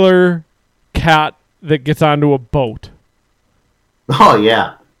the killer cat that gets onto a boat? Oh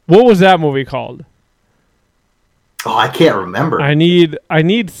yeah. What was that movie called? Oh, I can't remember. I need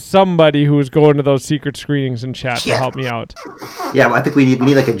somebody who is going to those secret screenings in chat to help me out. Yeah, I think we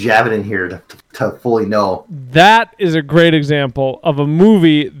need like a Javin in here to fully know. That is a great example of a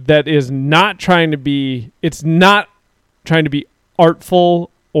movie that is not trying to be. It's not trying to be artful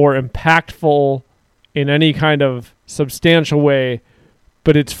or impactful in any kind of substantial way,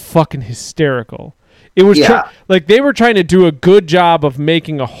 but it's fucking hysterical. It was like they were trying to do a good job of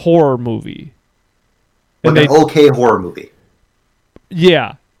making a horror movie. Like an okay horror movie.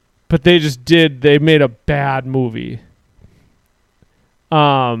 Yeah. But they made a bad movie.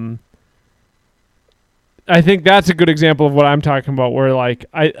 I think that's a good example of what I'm talking about, where like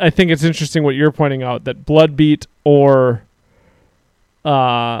I think it's interesting what you're pointing out, that Bloodbeat or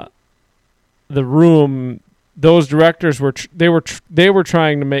The Room, those directors were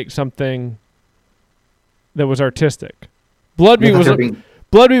trying to make something that was artistic.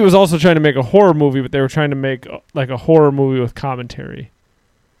 Bloodbeat was also trying to make a horror movie, but they were trying to make like a horror movie with commentary.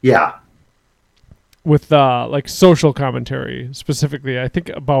 Yeah. With like social commentary, specifically. I think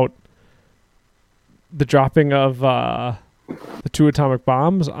about the dropping of the 2 atomic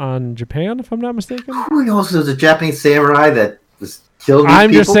bombs on Japan, if I'm not mistaken. Oh, also, there's a Japanese samurai that was killed.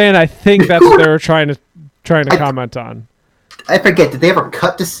 I'm just saying, I think that's what they were trying to comment on. I forget. Did they ever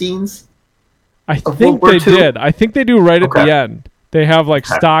cut the scenes? I think they did. I think they do right at the end. They have like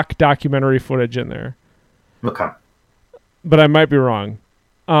stock documentary footage in there. Okay. But I might be wrong.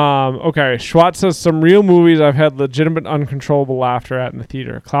 Okay, Schwartz says some real movies I've had legitimate uncontrollable laughter at in the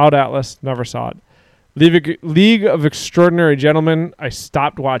theater. Cloud Atlas, never saw it. League of Extraordinary Gentlemen, I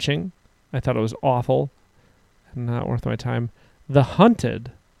stopped watching. I thought it was awful. Not worth my time. The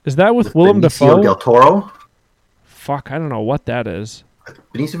Hunted, is that with Willem Dafoe? Benicio del Toro? Fuck, I don't know what that is.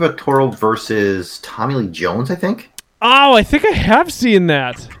 Benicio del Toro versus Tommy Lee Jones, I think. Oh, I think I have seen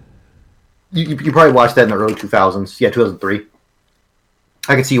that. You probably watched that in the early 2000s. Yeah, 2003.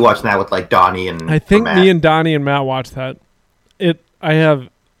 I can see you watching that with like Donnie and I think me and Donnie and Matt watched that. I have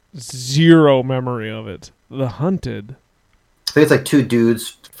zero memory of it. The Hunted. I think it's like two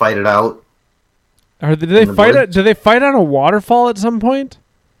dudes fight it out. Do they fight on a waterfall at some point?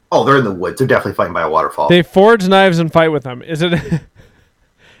 Oh, they're in the woods. They're definitely fighting by a waterfall. They forge knives and fight with them. Is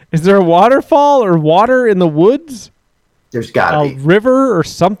there a waterfall or water in the woods? There's gotta be. A river or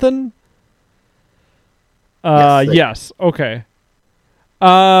something? Yes. Okay.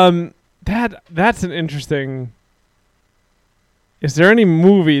 That's an interesting. Is there any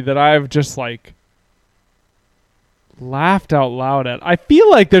movie that I've just like laughed out loud at? I feel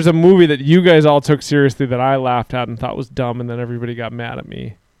like there's a movie that you guys all took seriously that I laughed at and thought was dumb, and then everybody got mad at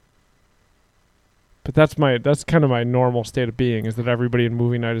me. But that's kind of my normal state of being, is that everybody in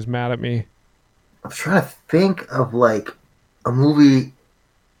movie night is mad at me. I'm trying to think of like a movie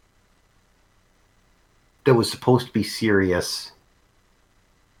that was supposed to be serious,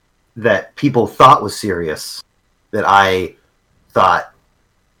 that people thought was serious, that I thought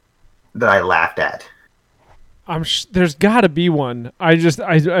that I laughed at. There's got to be one.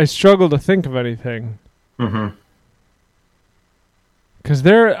 I struggle to think of anything. Mm-hmm. Because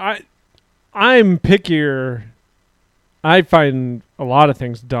I'm pickier. I find a lot of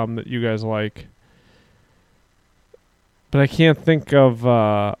things dumb that you guys like, but I can't think of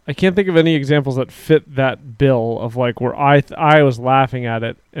any examples that fit that bill of like where I was laughing at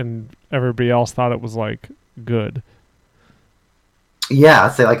it and everybody else thought it was like good. Yeah,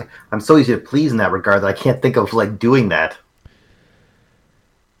 I'd say like I'm so easy to please in that regard that I can't think of like doing that.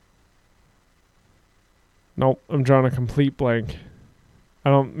 Nope, I'm drawing a complete blank.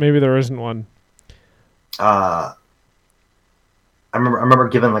 Maybe there isn't one. I remember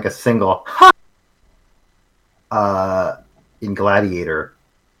giving like a single in Gladiator,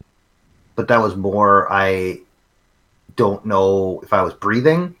 but that was more I don't know if I was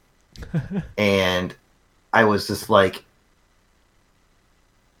breathing, and I was just like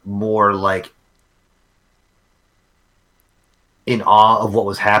more like in awe of what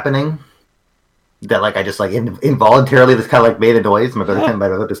was happening. that like I just like involuntarily just kind of like made a noise. My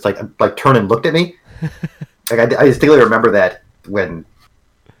brother just like turned and looked at me. Like I distinctly remember that when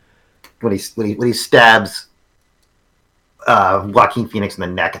he stabs Joaquin Phoenix in the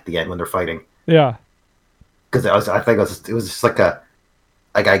neck at the end when they're fighting. Yeah. Because I think it was just like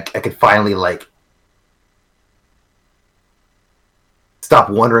I could finally like stop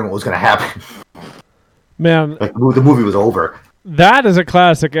wondering what was going to happen. Man, like the movie was over. That is a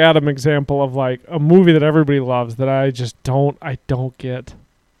classic Adam example of like a movie that everybody loves that I don't get.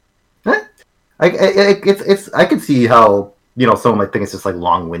 I can see how, you know, someone might think it's just like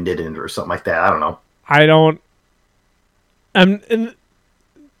long-winded or something like that. I don't know. I don't. And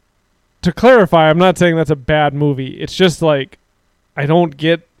to clarify, I'm not saying that's a bad movie. It's just like I just don't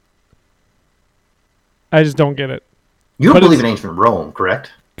get it. You don't believe in ancient Rome,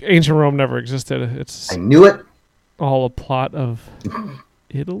 correct? Ancient Rome never existed. I knew it. All a plot of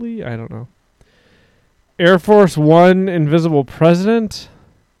Italy? I don't know. Air Force One, Invisible President?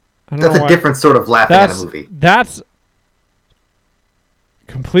 That's a different sort of laughing at a movie. That's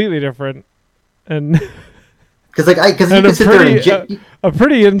completely different. And because you can sit there and a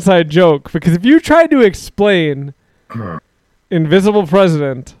pretty inside joke, because if you tried to explain Invisible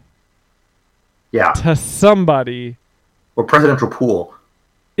President to somebody, or Presidential Pool,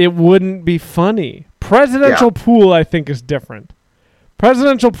 it wouldn't be funny. Presidential Pool, I think, is different.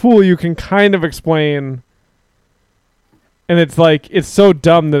 Presidential Pool, you can kind of explain, and it's like it's so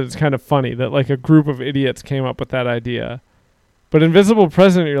dumb that it's kind of funny that like a group of idiots came up with that idea. But Invisible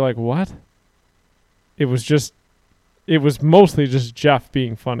President, you're like, what? It was mostly just Jeff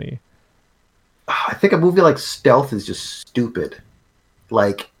being funny. I think a movie like Stealth is just stupid.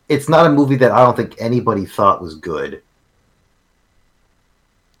 Like, it's not a movie that I don't think anybody thought was good.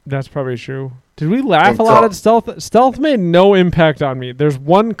 That's probably true. Did we laugh a lot at Stealth? Stealth made no impact on me. There's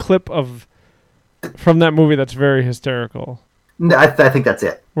one clip from that movie that's very hysterical. No, I think that's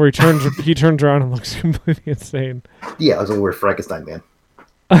it. Where he turns around and looks completely insane. Yeah, it was a weird Frankenstein man.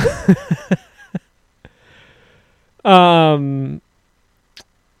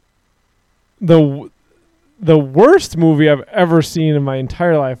 The worst movie I've ever seen in my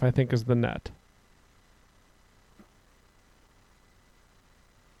entire life, I think, is The Net.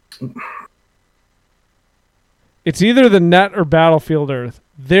 It's either The Net or Battlefield Earth.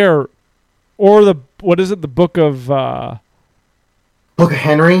 The Book of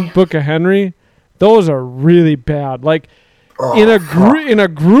Henry? Book of Henry. Those are really bad. Like in a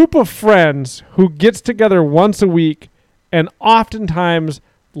group of friends who gets together once a week and oftentimes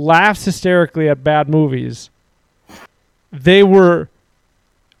laughs hysterically at bad movies, they were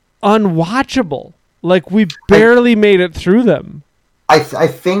unwatchable. Like we barely made it through them. I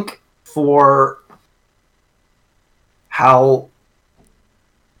think for how,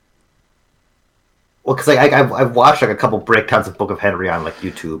 well, because I've watched like a couple breakdowns of Book of Henry on like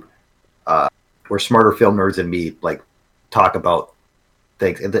YouTube, where Smarter Film Nerds and me like talk about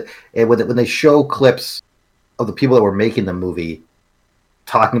things, and when they show clips of the people that were making the movie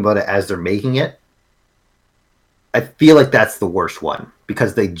talking about it as they're making it, I feel like that's the worst one,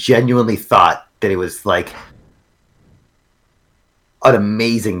 because they genuinely thought that it was like an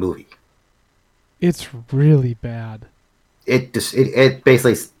amazing movie. It's really bad. It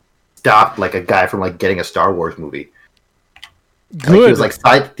basically stopped like a guy from like getting a Star Wars movie. Good.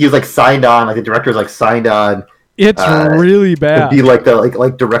 Like, he was like signed on. Like the director was like signed on. It's really bad. To be like the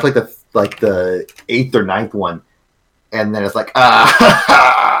like direct like the 8th or 9th one, and then it's like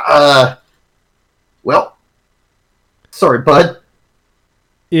well, sorry, bud.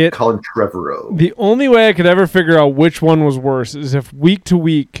 Colin Trevorrow. The only way I could ever figure out which one was worse is if week to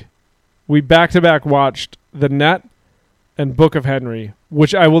week we back-to-back watched The Net and Book of Henry,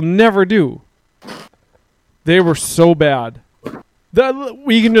 which I will never do. They were so bad.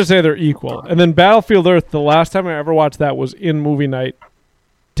 We can just say they're equal. And then Battlefield Earth, the last time I ever watched that was in movie night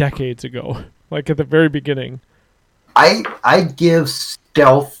decades ago, like at the very beginning. I give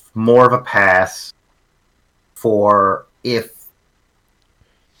Stealth more of a pass for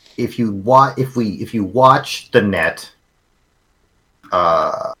if you watch The Net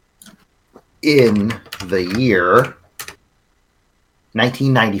in the year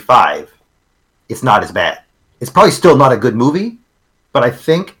 1995, it's not as bad. It's probably still not a good movie, but I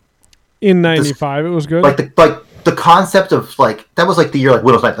think in 95 it was good. Like the concept of like that was like the year like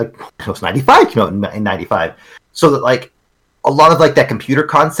Windows 95 came out in 95, so that like a lot of like that computer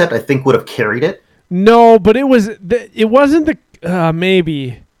concept I think would have carried it. No, but it wasn't the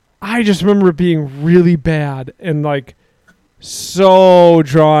maybe. I just remember it being really bad and like so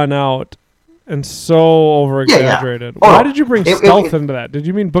drawn out and so over exaggerated. Yeah. Why did you bring Stealth into that? Did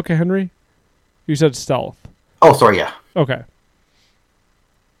you mean Book of Henry? You said stealth. Oh, sorry, yeah. Okay.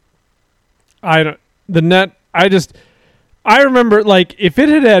 I remember, like, if it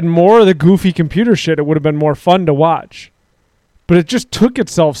had had more of the goofy computer shit, it would have been more fun to watch. But it just took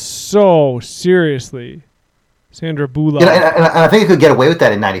itself so seriously. Sandra Bullock. Yeah, and I think it could get away with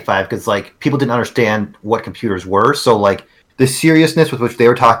that in '95 because like people didn't understand what computers were. So like the seriousness with which they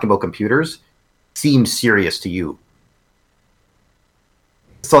were talking about computers seemed serious to you.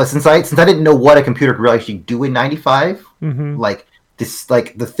 So since I didn't know what a computer could really actually do in '95, like this,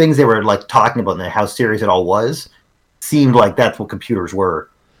 like the things they were like talking about and how serious it all was, seemed like that's what computers were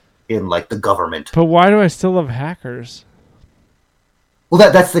in like the government. But why do I still love Hackers?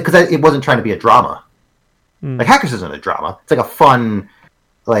 Well, that's because it wasn't trying to be a drama. Like Hackers isn't a drama; it's like a fun,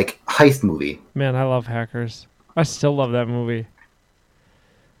 like heist movie. Man, I love Hackers. I still love that movie.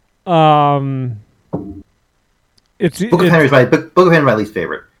 Book of Henry's my least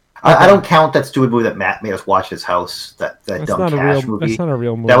favorite. Okay. I don't count that stupid movie that Matt made us watch his house. That dumb Cash movie. That's not a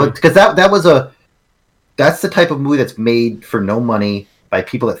real movie. That's the type of movie that's made for no money by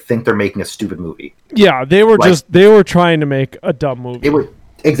people that think they're making a stupid movie. Yeah, they were trying to make a dumb movie.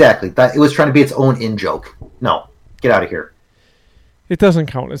 It was trying to be its own in joke. No, get out of here. It doesn't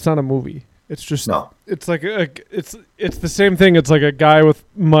count. It's not a movie. It's just no. It's like it's the same thing. It's like a guy with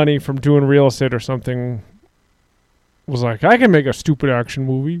money from doing real estate or something was like, I can make a stupid action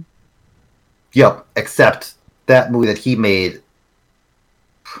movie. Yep, except that movie that he made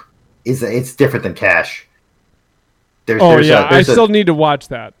it's different than Cash. I still need to watch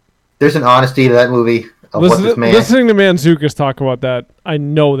that. There's an honesty to that movie of what this man. Listening to Manzukis talk about that, I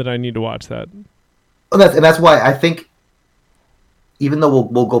know that I need to watch that. And that's why I think, even though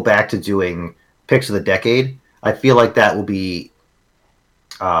we'll go back to doing picks of the decade, I feel like that will be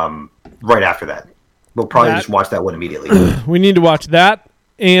right after that. We'll probably just watch that one immediately. We need to watch that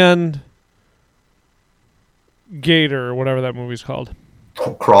and Gator, or whatever that movie's called.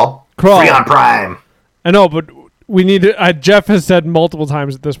 Crawl. Free on Prime. I know, but we need to. Jeff has said multiple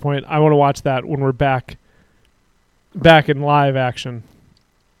times at this point, I want to watch that when we're back in live action.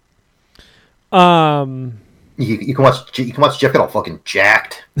 You can watch Jeff get all fucking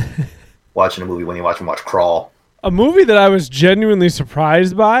jacked watching a movie when you watch Crawl. A movie that I was genuinely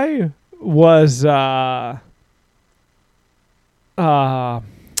surprised by was that I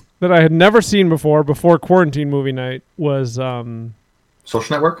had never seen before quarantine movie night was Social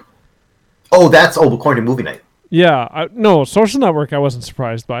Network. Quarantine movie night. Yeah, Social Network I wasn't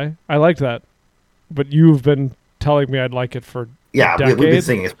surprised by. I liked that, but you've been telling me I'd like it for decades. We've been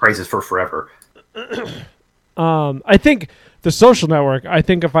singing its praises for forever. I think the Social Network,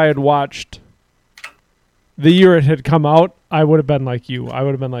 if I had watched the year it had come out, I would have been like you. I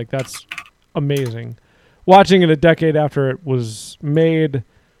would have been like, that's amazing. Watching it a decade after it was made,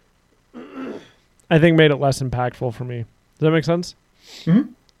 I think made it less impactful for me. Does that make sense?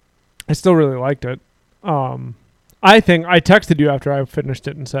 Mm-hmm. I still really liked it. I think I texted you after I finished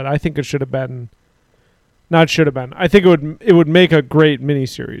it and said, I think it should have been, not should have been. I think it would make a great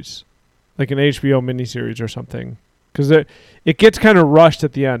miniseries. Like an HBO miniseries or something, because it gets kind of rushed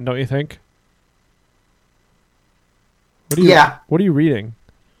at the end, don't you think? What are you reading?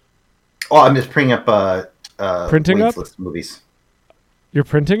 Oh, I'm just printing up printing up list movies. You're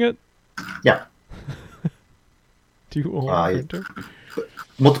printing it? Yeah. Do you own a printer?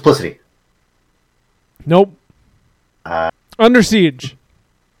 Multiplicity. Nope. Under Siege.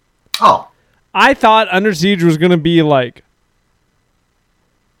 Oh. I thought Under Siege was going to be like,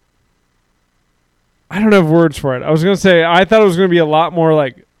 I don't have words for it. I was going to say, I thought it was going to be a lot more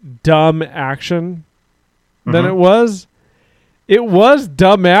like dumb action than it was. It was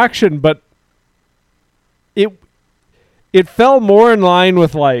dumb action, but it fell more in line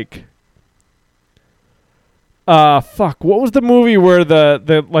with like, what was the movie where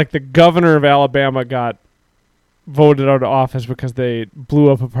the governor of Alabama got voted out of office because they blew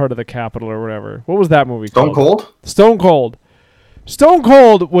up a part of the Capitol or whatever? What was that movie called? Stone Cold. Stone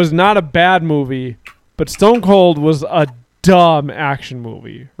Cold was not a bad movie, but Stone Cold was a dumb action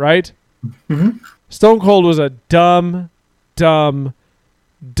movie, right? Mm-hmm. Stone Cold was a dumb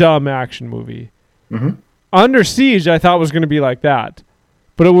action movie. Mm-hmm. Under Siege, I thought was going to be like that,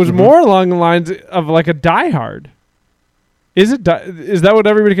 but it was more along the lines of like a Die Hard. Is that what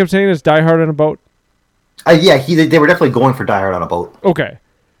everybody kept saying? Is Die Hard on a boat? Yeah, they were definitely going for Die Hard on a boat. Okay.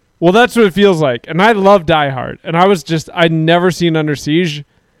 Well, that's what it feels like. And I love Die Hard. And I'd never seen Under Siege.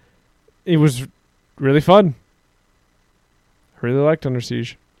 It was really fun. I really liked Under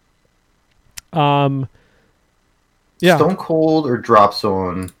Siege. Yeah. Stone Cold or Drop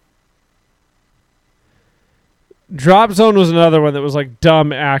Zone? Drop Zone was another one that was like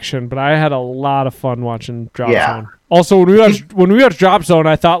dumb action, but I had a lot of fun watching Drop Yeah. Zone. Also, when we watched Drop Zone,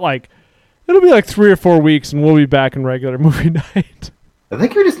 I thought like it'll be like 3 or 4 weeks, and we'll be back in regular movie night. I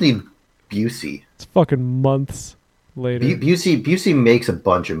think we just need Busey. It's fucking months later. Busey makes a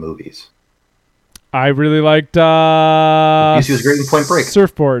bunch of movies. I really liked Busey was great in Point Break.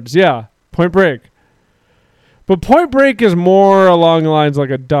 Surfboards, yeah. Point Break. But Point Break is more along the lines like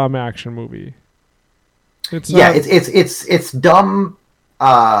a dumb action movie. It's dumb,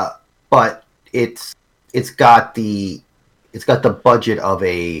 but it's got the budget of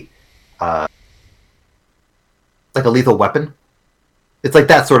a like a Lethal Weapon. It's like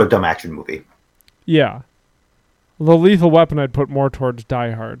that sort of dumb action movie. Yeah. The Lethal Weapon I'd put more towards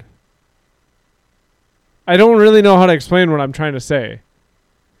Die Hard. I don't really know how to explain what I'm trying to say.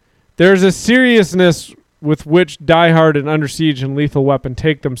 There's a seriousness with which Die Hard and Under Siege and Lethal Weapon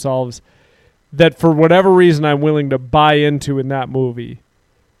take themselves that for whatever reason I'm willing to buy into in that movie.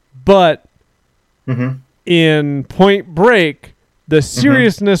 But in Point Break, the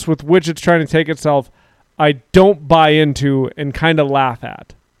seriousness with which it's trying to take itself, I don't buy into and kind of laugh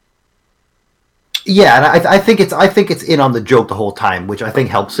at. Yeah, and I think it's in on the joke the whole time, which I think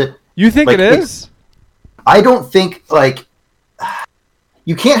helps it. You think Like, it is? I don't think like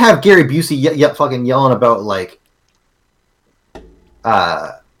you can't have Gary Busey fucking yelling about like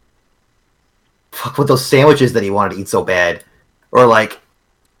fuck with those sandwiches that he wanted to eat so bad, or like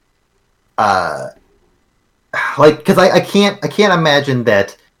because I can't imagine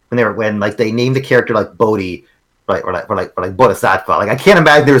that when they named the character like Bodhi, right, or like Bodhisattva, like I can't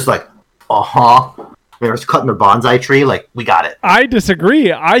imagine there's like they were cutting their bonsai tree, like we got it. I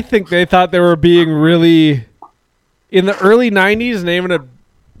disagree. I think they thought they were being really in the early 90s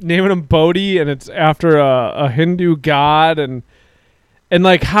naming him Bodhi, and it's after a Hindu god, and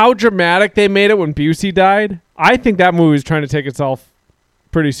like how dramatic they made it when Busey died. I think that movie was trying to take itself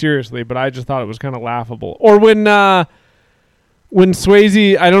pretty seriously, but I just thought it was kind of laughable. Or when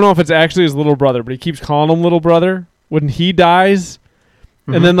Swayze, I don't know if it's actually his little brother, but he keeps calling him little brother, when he dies,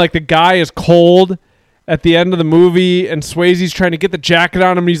 and then like the guy is cold at the end of the movie, and Swayze's trying to get the jacket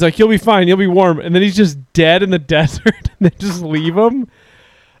on him, and he's like, "You'll be fine, you'll be warm," and then he's just dead in the desert, and they just leave him.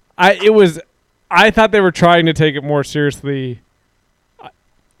 I thought they were trying to take it more seriously.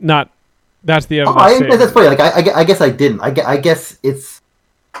 That's the end of that statement. That's funny. Like I guess I didn't. I guess it's.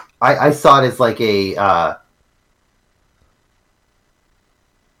 I saw it as like a.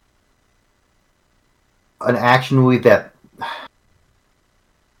 An action movie that.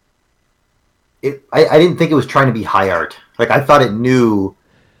 I didn't think it was trying to be high art. Like I thought it knew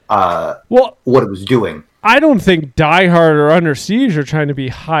what it was doing. I don't think Die Hard or Under Siege are trying to be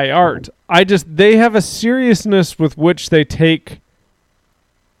high art. They have a seriousness with which they take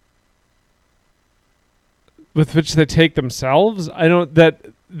themselves.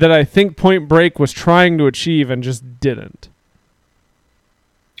 That I think Point Break was trying to achieve and just didn't.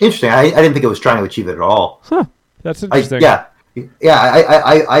 Interesting. I didn't think it was trying to achieve it at all. Huh. That's interesting. I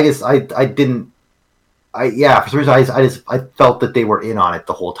guess I didn't. For some reason I felt that they were in on it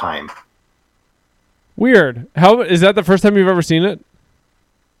the whole time. Weird. How is that the first time you've ever seen it?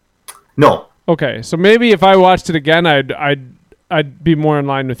 No. Okay, so maybe if I watched it again, I'd be more in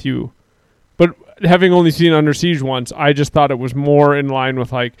line with you. But having only seen Under Siege once, I just thought it was more in line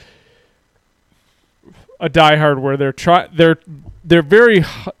with like a Die Hard, where they're very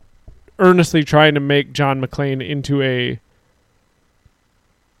earnestly trying to make John McClane into a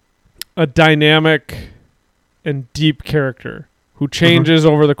dynamic and deep character who changes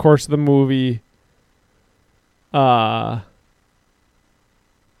over the course of the movie, and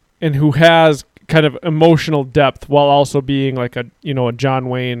who has kind of emotional depth while also being like a John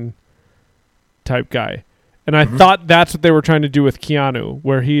Wayne type guy. And I thought that's what they were trying to do with Keanu,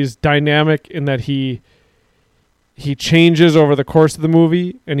 where he's dynamic in that he changes over the course of the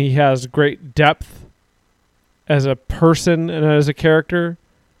movie, and he has great depth as a person and as a character.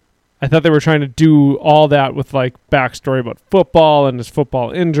 I thought they were trying to do all that with like backstory about football and his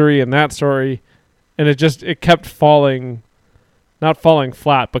football injury and that story. And it kept not falling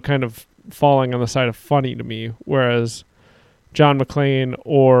flat, but kind of falling on the side of funny to me. Whereas John McClane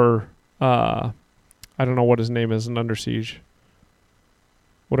or I don't know what his name is in Under Siege,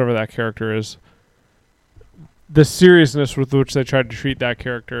 whatever that character is, the seriousness with which they tried to treat that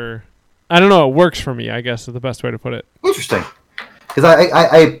character, I don't know, it works for me, I guess is the best way to put it. Interesting.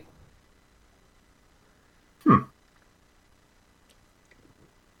 Because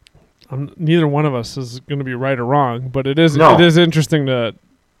neither one of us is going to be right or wrong, but it is interesting to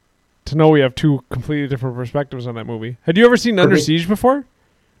know we have two completely different perspectives on that movie. Had you ever seen Under Siege before?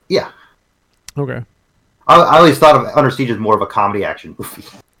 Yeah. Okay. I always thought of Under Siege as more of a comedy action movie.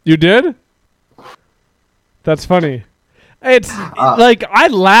 You did? That's funny. It's like I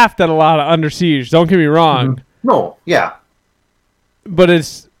laughed at a lot of Under Siege. Don't get me wrong. No, yeah. But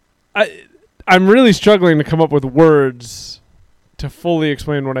I'm really struggling to come up with words to fully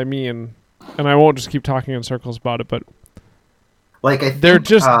explain what I mean, and I won't just keep talking in circles about it. But like they're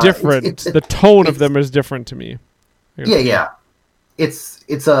just different. The tone of them is different to me. Yeah.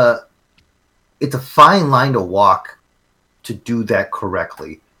 It's a fine line to walk to do that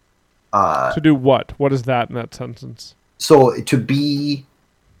correctly. To do what? What is that in that sentence? So to be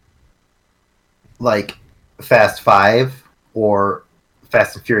like Fast 5 or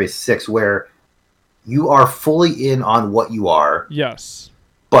Fast and Furious 6, where you are fully in on what you are. Yes.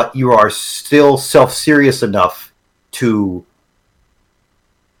 But you are still self-serious enough to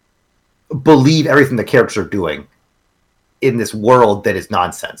believe everything the characters are doing in this world that is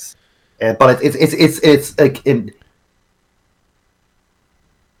nonsense. But it's like in.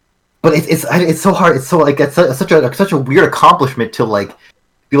 But it's so hard. It's so like it's such a weird accomplishment to like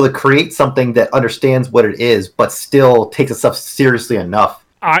be able to create something that understands what it is, but still takes itself seriously enough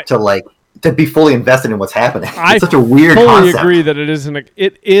to be fully invested in what's happening. It's such a weird concept. I fully concept. agree that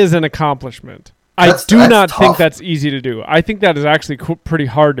it is an accomplishment. I do not think that's easy to do. I think that is actually pretty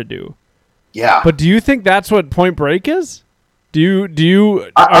hard to do. Yeah. But do you think that's what Point Break is? Do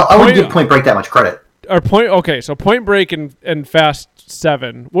you? I wouldn't give Point Break that much credit. So Point Break and Fast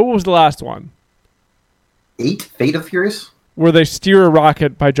 7. What was the last one? 8? Fate of Furious? Where they steer a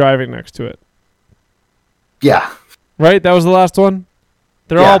rocket by driving next to it. Yeah. Right? That was the last one?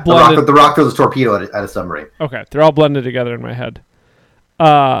 They're all blended. The Rock throws a torpedo at a submarine. Okay. They're all blended together in my head.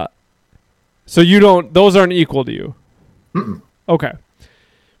 So those aren't equal to you? Mm-mm. Okay.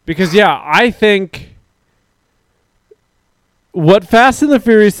 Because, yeah, I think what Fast and the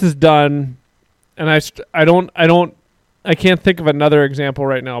Furious has done, and I can't think of another example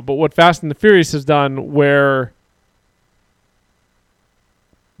right now, but what Fast and the Furious has done where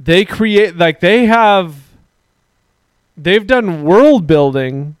they create, like they've done world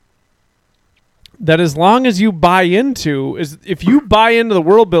building that as long as you buy into, if you buy into the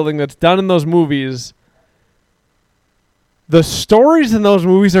world building that's done in those movies, the stories in those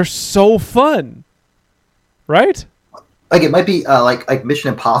movies are so fun. Right? Like it might be like Mission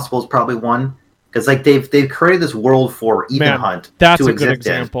Impossible is probably one. Because like they've created this world for Ethan Hunt that's a good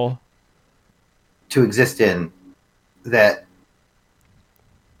example. To exist in that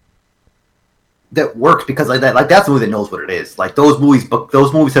works because like that's a movie that knows what it is. Like those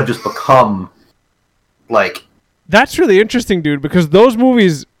movies have just become like. That's really interesting, dude, because those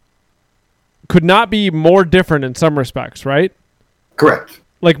movies could not be more different in some respects, right? Correct.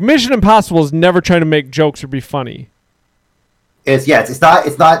 Like Mission Impossible is never trying to make jokes or be funny. It's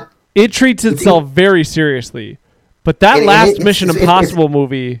not. It treats itself very seriously. But that last Mission Impossible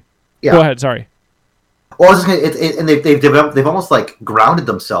movie... Yeah. Go ahead, sorry. Well, I was just gonna, and they've almost like grounded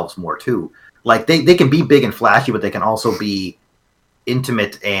themselves more too. Like they can be big and flashy, but they can also be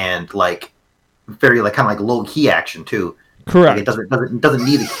intimate and like very like kind of like low key action too. Correct. Like it doesn't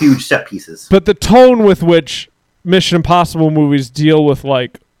need huge set pieces. But the tone with which Mission Impossible movies deal with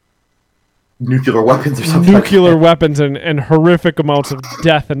like nuclear weapons or something. Weapons and horrific amounts of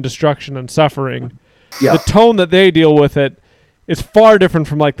death and destruction and suffering. Yeah. The tone that they deal with it is far different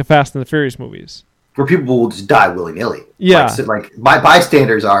from like the Fast and the Furious movies. Where people will just die willy-nilly. Yeah. Like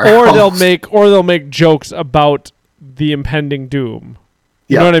bystanders are. Or they'll make jokes about the impending doom.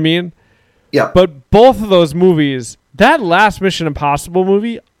 You know what I mean? Yeah. But both of those movies, that last Mission Impossible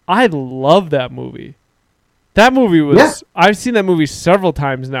movie, I love that movie. That movie was... Yeah. I've seen that movie several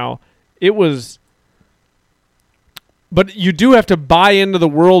times now. It was... But you do have to buy into the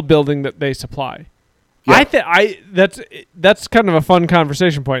world building that they supply. Yeah. That's kind of a fun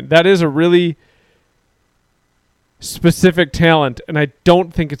conversation point. That is a really specific talent, and I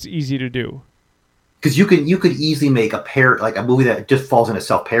don't think it's easy to do. Because you could easily make a movie that just falls into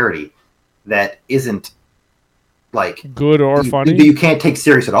self-parody that isn't like good or funny. You can't take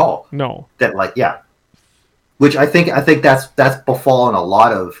serious at all. No. That like yeah. Which I think that's befallen a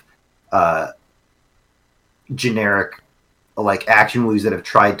lot of generic like action movies that have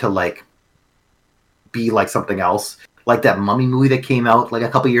tried to like be like something else. Like that Mummy movie that came out like a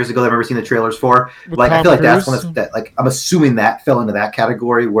couple years ago that I've never seen the trailers for. With like Tom I feel like Cruise? that's one that like I'm assuming that fell into that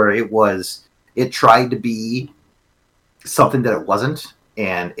category where it tried to be something that it wasn't,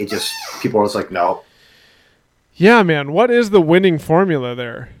 and it just people were just like no. Yeah, man. What is the winning formula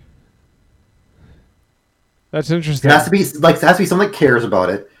there? That's interesting. It has to be someone that cares about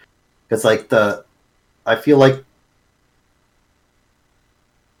it. It's like I feel like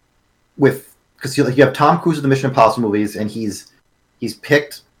with because you have Tom Cruise in the Mission Impossible movies, and he's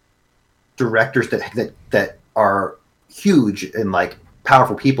picked directors that are huge and like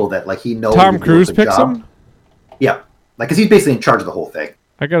powerful people that like he knows. Tom Cruise picks him. Yeah, like because he's basically in charge of the whole thing.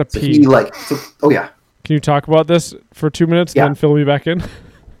 I gotta So pee. he like, oh yeah, Can you talk about this for 2 minutes, Yeah. then fill me back in?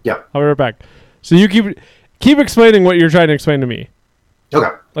 yeah, I'll be right back. So you keep explaining what you're trying to explain to me.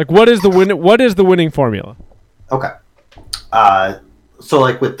 okay, Like, what is the winning formula? okay. So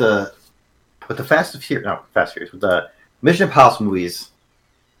like with the Fast and Furious, with the Mission Impossible movies,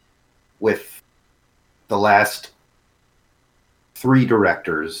 with the last 4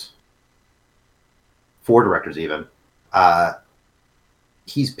 directors even,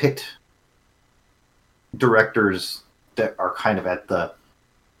 he's picked directors that are kind of at the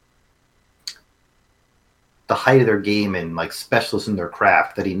height of their game and like specialists in their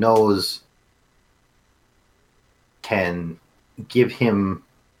craft that he knows can give him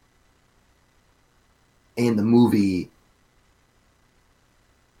in the movie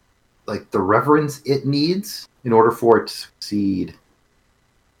like the reverence it needs in order for it to succeed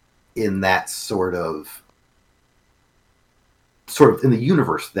in that sort of in the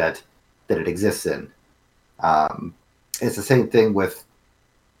universe that it exists in. It's the same thing with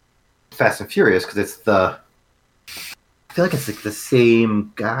Fast and Furious because I feel like it's like the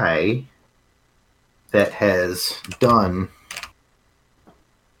same guy that has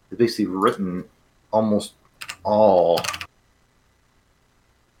basically written almost all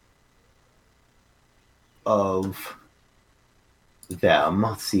of them.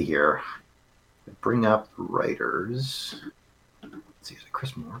 Let's see here. Bring up the writers. Let's see, is it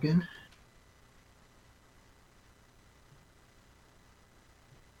Chris Morgan?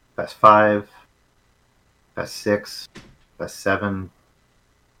 Fast 5, Fast 6, Fast 7.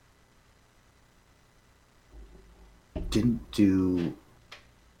 Didn't do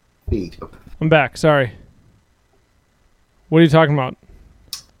 8. I'm back. Sorry. What are you talking about?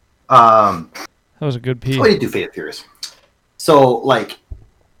 That was a good pee. Oh, he didn't do Fate of Furious. So, like,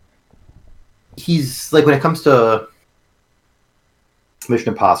 he's, like, when it comes to Mission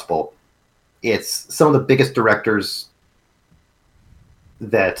Impossible, it's some of the biggest directors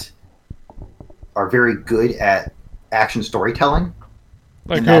that are very good at action storytelling.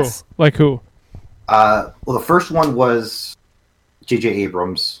 Like and who? Like who? Well, the first one was J.J.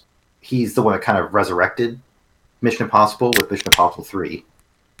 Abrams. He's the one that kind of resurrected Mission Impossible with Mission Impossible 3.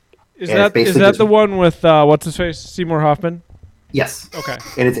 Is And it's that basically the one with what's his face? Seymour Hoffman? Yes. Okay.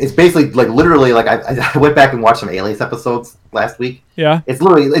 And it's basically like literally like I went back and watched some Alias episodes last week. Yeah. It's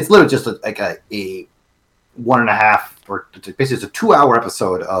literally just a 1.5 or basically it's a 2-hour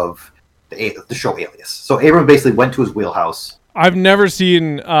episode of the show Alias. So Abrams basically went to his wheelhouse. I've never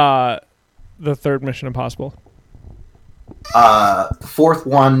seen the third Mission Impossible. The fourth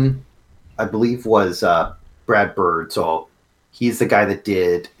one, I believe, was Brad Bird. So he's the guy that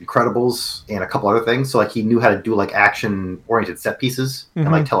did Incredibles and a couple other things. So like he knew how to do like action-oriented set pieces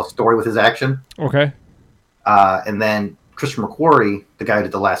and like tell a story with his action. Okay. And then Christopher McQuarrie, the guy who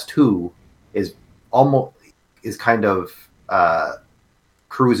did the last 2, is kind of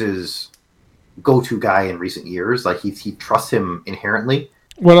Cruise's go-to guy in recent years. Like he trusts him inherently.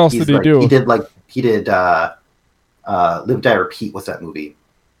 What else did he do? He did Live, Die, Repeat. What's that movie?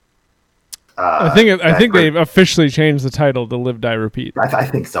 I think they've officially changed the title to Live, Die, Repeat. I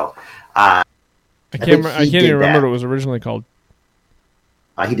think so. I can't even remember that. what it was originally called.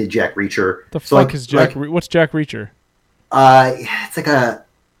 He did Jack Reacher. The fuck is Jack? What's Jack Reacher? It's like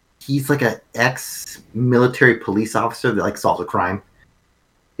he's like an ex-military police officer that like solves a crime.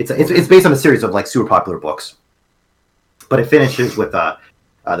 It's based on a series of like super popular books, but it finishes with the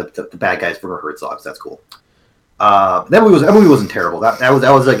bad guys for Herzog. So that's cool. That movie wasn't terrible. That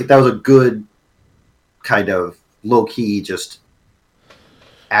was a good kind of low key just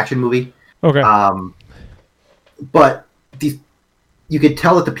action movie. Okay. But you could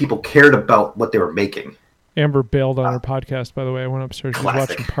tell that the people cared about what they were making. Amber bailed on her podcast, by the way. I went upstairs. She was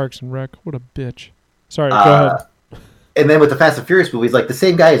Classic. watching Parks and Rec. What a bitch. Sorry, go ahead. And then with the Fast and Furious movies, like the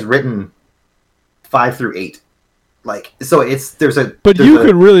same guy has written 5 through 8. Like so, But you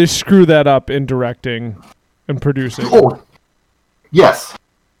could really screw that up in directing and producing. Oh, yes.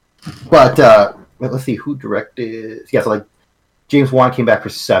 But let's see who directed. Yeah, so like James Wan came back for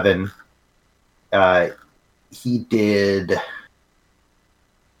 7. He did.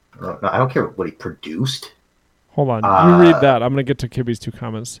 I don't care what he produced. Hold on. You read that. I'm going to get to Kibby's 2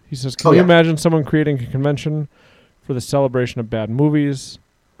 comments. He says, Can you imagine someone creating a convention for the celebration of bad movies,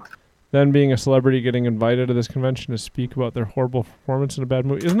 then being a celebrity getting invited to this convention to speak about their horrible performance in a bad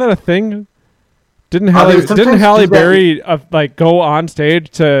movie? Isn't that a thing? Didn't they Halle sometimes didn't Halle do that Berry like go on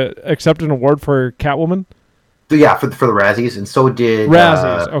stage to accept an award for Catwoman? Yeah, for the Razzies, and so did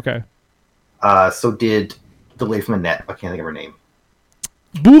Razzies. Okay. So did the lady from Annette. I can't think of her name.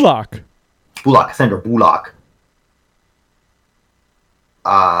 Bullock. Sandra Bullock.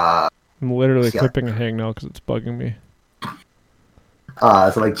 I'm literally Yeah. clipping a hang now because it's bugging me.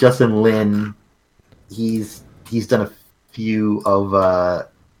 So like Justin Lin, he's done a few of a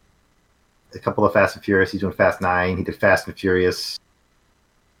couple of Fast and Furious. He's doing Fast 9. He did Fast and Furious.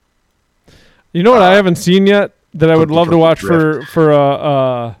 You know what I haven't seen yet that I would love to Tokyo watch Drift. for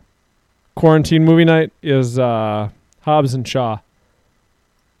a quarantine movie night is Hobbs and Shaw.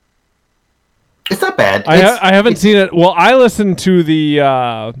 It's not bad. I haven't seen it. Well, I listened to the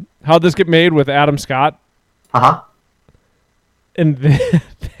How'd This Get Made with Adam Scott, and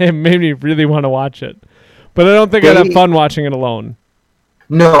it made me really want to watch it. But I don't think I'd have fun watching it alone.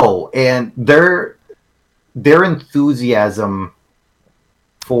 No, and their enthusiasm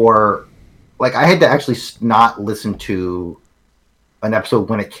for, like, I had to actually not listen to an episode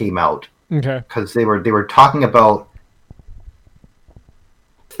when it came out Okay. because they were talking about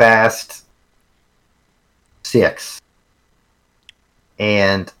Fast 6,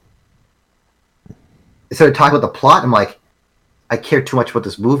 and they started talking about the plot. I'm like, I care too much about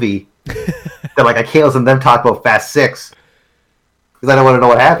this movie that like I can't listen to them talk about Fast 6 because I don't want to know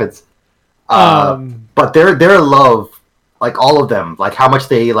what happens. But their love, like all of them, like how much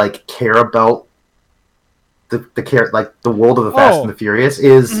they like care about the care, like the world of the Fast and the Furious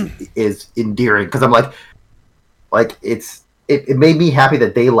is endearing because I'm like it made me happy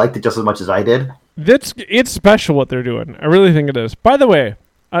that they liked it just as much as I did. It's special what they're doing. I really think it is. By the way,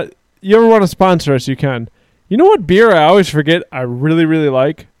 you ever want to sponsor us, you can. You know what beer I always forget I really, really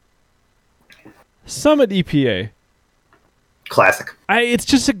like? Summit EPA. Classic.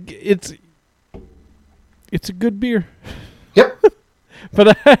 It's a good beer. Yep.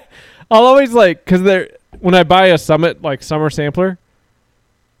 But I'll always like, because when I buy a Summit like summer sampler,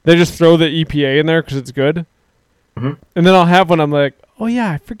 they just throw the EPA in there because it's good. Mm-hmm. And then I'll have one. I'm like, oh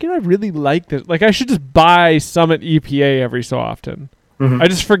yeah, I forget I really like this. Like I should just buy Summit EPA every so often. Mm-hmm. I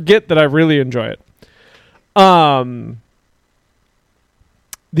just forget that I really enjoy it. Another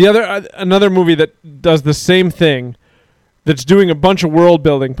movie that does the same thing, that's doing a bunch of world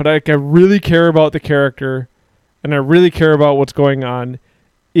building, but I really care about the character, and I really care about what's going on,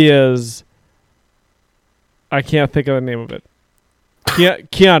 is I can't think of the name of it.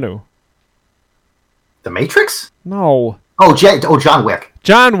 Keanu. The Matrix? No. John Wick.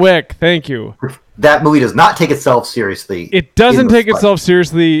 John Wick. Thank you. That movie does not take itself seriously. It doesn't take itself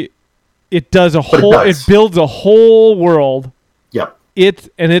seriously. It does a whole. It does. It builds a whole world. Yep.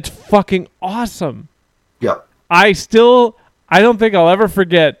 It's fucking awesome. Yep. I don't think I'll ever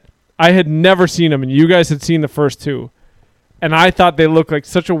forget. I had never seen them, and you guys had seen the first two, and I thought they looked like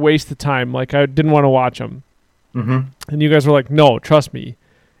such a waste of time. Like I didn't want to watch them. Mm-hmm. And you guys were like, "No, trust me.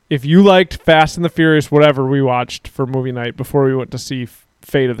 If you liked Fast and the Furious, whatever we watched for movie night before we went to see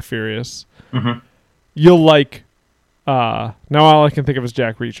Fate of the Furious, you'll like." Now all I can think of is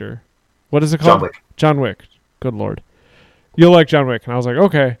Jack Reacher. What is it called? John Wick. John Wick. Good Lord. You'll like John Wick. And I was like,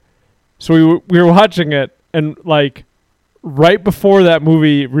 okay. So we were watching it, and like right before that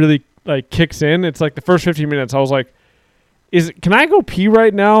movie really like kicks in, it's like the first 15 minutes, I was like, can I go pee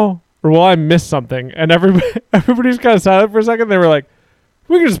right now? Or will I miss something? And everybody's kind of silent for a second. They were like,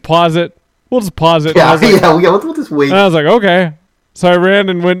 we can just pause it. We'll just pause it. Yeah, like, we'll just wait. And I was like, okay. So I ran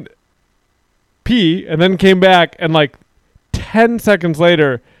and went pee, and then came back, and like 10 seconds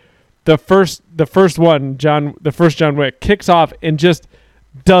later, the first John Wick kicks off and just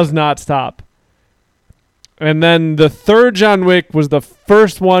does not stop. And then the third John Wick was the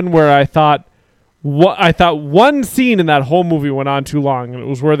first one where I thought one scene in that whole movie went on too long, and it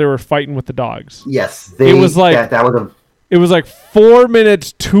was where they were fighting with the dogs. Yes, it was like that was it was like 4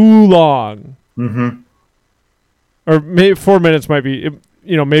 minutes too long. Mm-hmm. Or maybe 4 minutes might be.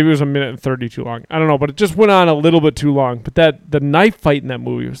 Maybe it was a minute and 30 too long. I don't know, but it just went on a little bit too long. But the knife fight in that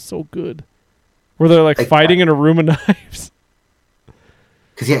movie was so good, where they're like fighting in a room of knives.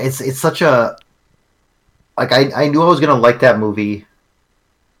 Because it's such a like I knew I was gonna like that movie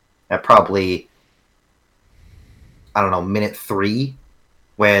at probably, I don't know, minute 3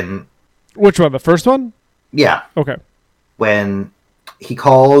 when. Which one? The first one? Yeah. Okay. When he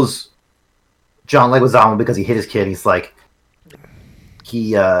calls John Leguizamo because he hit his kid, he's like,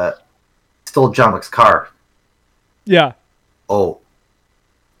 he stole John Wick's car. Yeah. Oh.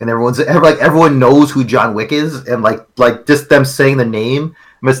 And everyone knows who John Wick is, and like just them saying the name,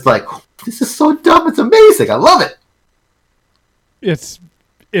 I'm just like, this is so dumb. It's amazing. I love it.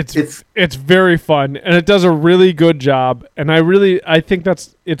 It's very fun, and it does a really good job. And I think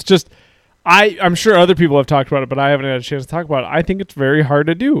it's just, I'm sure other people have talked about it, but I haven't had a chance to talk about it. I think it's very hard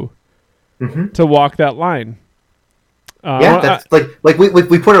to do, to walk that line. That's like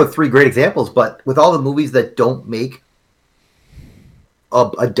we put out 3 great examples, but with all the movies that don't make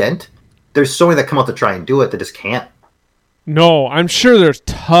a dent, there's so many that come out to try and do it that just can't. No, I'm sure there's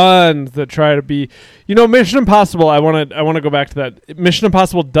tons that try to be. Mission Impossible. I want to go back to that. Mission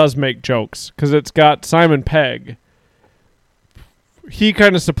Impossible does make jokes because it's got Simon Pegg. He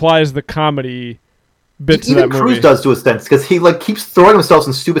kind of supplies the comedy bits of that movie. Even Cruise does to a extent because he keeps throwing himself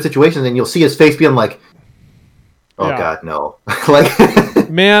in stupid situations, and you'll see his face being like, "Oh God, no!"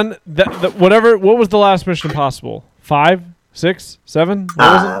 Man, whatever. What was the last Mission Impossible? 5, 6, 7?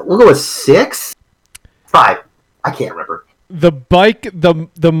 We'll go with 6, 5. I can't remember.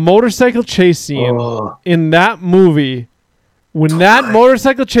 The motorcycle chase scene in that movie, when that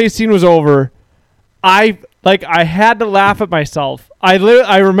motorcycle chase scene was over, I had to laugh at myself.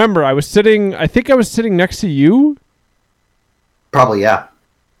 I remember I think I was sitting next to you. Probably, yeah.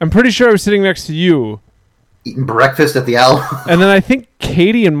 I'm pretty sure I was sitting next to you. Eating breakfast at the Owl. And then I think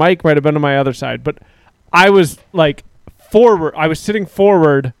Katie and Mike might have been on my other side, but I was forward. I was sitting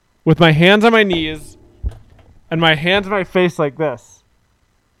forward with my hands on my knees and my hands on my face like this,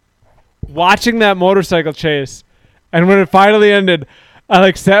 watching that motorcycle chase. And when it finally ended,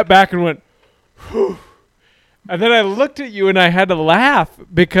 I sat back and went, whew. And then I looked at you and I had to laugh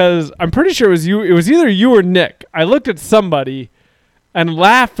because I'm pretty sure it was you. It was either you or Nick. I looked at somebody and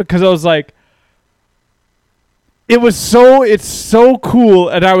laughed because I was like, it's so cool.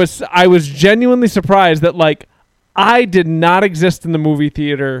 And I was genuinely surprised that I did not exist in the movie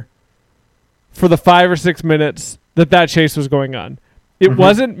theater for the 5 or 6 minutes that chase was going on. It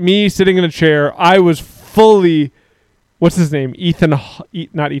wasn't me sitting in a chair. I was fully, what's his name? Ethan Hunt.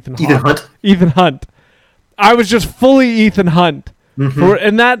 Ethan Hunt. I was just fully Ethan Hunt. For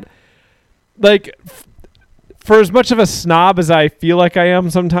as much of a snob as I feel like I am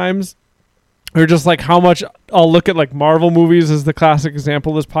sometimes, or just how much I'll look at Marvel movies as the classic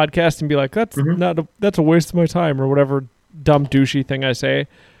example of this podcast and be like, that's that's a waste of my time, or whatever dumb douchey thing I say.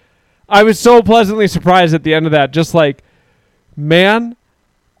 I was so pleasantly surprised at the end of that. Just man,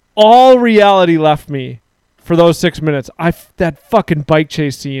 all reality left me for those 6 minutes. That fucking bike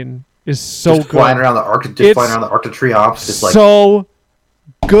chase scene is so just good. Flying around the Arc de Triomphe. So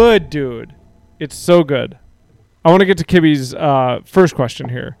good, dude. It's so good. I want to get to Kibby's first question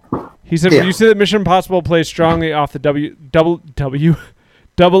here. He said, "Would you say that Mission Impossible plays strongly off the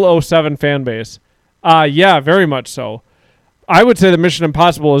 007 fan base?" Yeah, very much so. I would say that Mission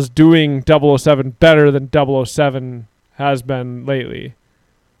Impossible is doing 007 better than 007 has been lately.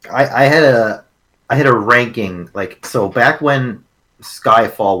 I had a ranking so back when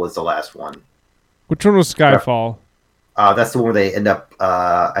Skyfall was the last one. Which one was Skyfall? That's the one where they end up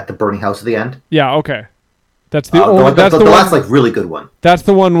at the burning house at the end. Yeah, okay. That's the last really good one. That's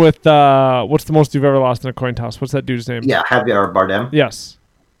the one with what's the most you've ever lost in a coin toss? What's that dude's name? Yeah, Javier Bardem. Yes.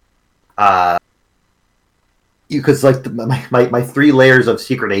 Because my 3 layers of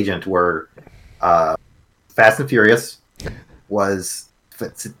Secret Agent were Fast and Furious was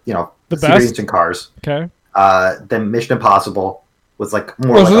the Secret best Agent cars. Okay. Then Mission Impossible was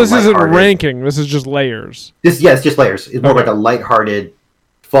more. Oh, so this isn't ranking. This is just layers. It's just layers. It's more like a lighthearted,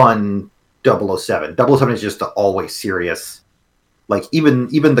 fun 007. 007 is just always serious. Even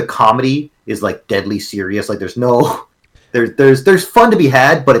the comedy is deadly serious. There's no, there's fun to be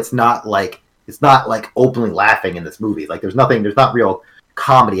had, but it's not openly laughing in this movie. There's not real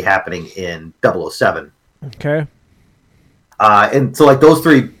comedy happening in 007. Okay. And so those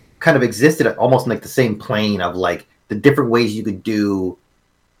 3 kind of existed almost in the same plane of the different ways you could do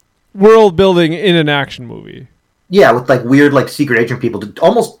world building in an action movie. Yeah, with weird Secret Agent people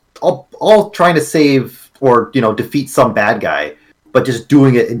almost all trying to save or defeat some bad guy, but just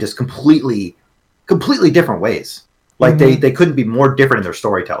doing it in just completely different ways. They couldn't be more different in their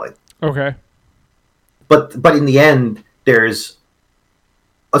storytelling. Okay. But in the end, there's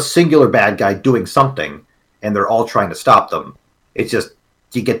a singular bad guy doing something, and they're all trying to stop them. It's just,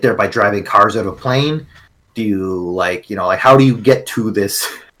 do you get there by driving cars out of a plane? Do you how do you get to this?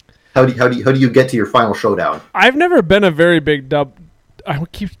 How do you get to your final showdown? I've never been a very big I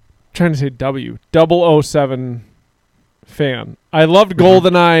keep trying to say 007 fan. I loved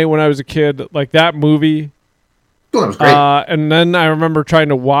GoldenEye when I was a kid, that movie. Oh, that was great. And then I remember trying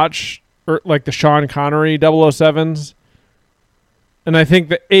to watch the Sean Connery 007s. And I think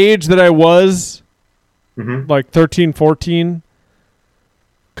the age that I was, 13, 14,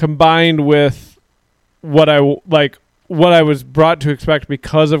 combined with what what I was brought to expect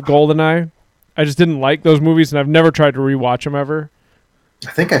because of GoldenEye. I just didn't like those movies, and I've never tried to rewatch them ever.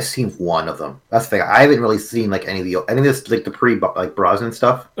 I think I've seen one of them. That's the thing. I haven't really seen like any of this, like the pre like Brosnan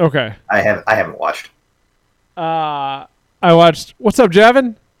stuff. Okay. I haven't watched. I watched What's Up,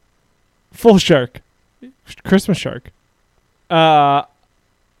 Javin? Full Shark. Christmas Shark. I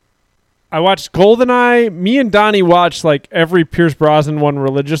watched GoldenEye. Me and Donnie watched like every Pierce Brosnan one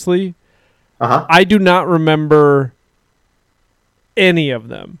religiously. I do not remember any of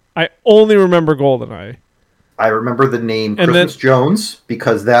them. I only remember GoldenEye. I remember the name Christmas Jones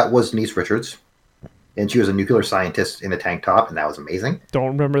because that was Denise Richards. And she was a nuclear scientist in a tank top, and that was amazing. Don't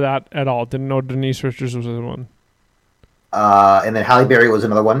remember that at all. Didn't know Denise Richards was in one. And then Halle Berry was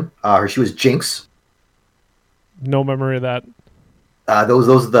another one. She was Jinx. No memory of that. Those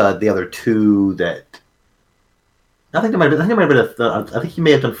are the other two that. I think he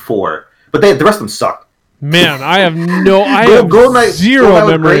may have done 4, but the rest of them suck. Man, I have GoldenEye, zero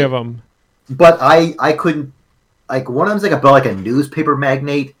memory of them. But I couldn't, like, one of them's like about like a newspaper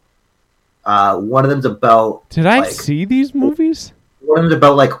magnate. One of them's about. Did I see these movies? One of them's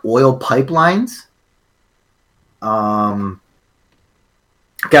about like oil pipelines. Guy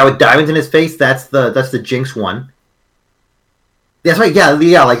with diamonds in his face. That's the Jinx one. That's right.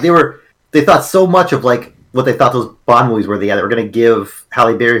 Yeah. Like they thought so much of like what they thought those Bond movies were. They were going to give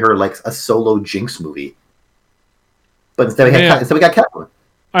Halle Berry her like a solo Jinx movie, but instead we got Catwoman.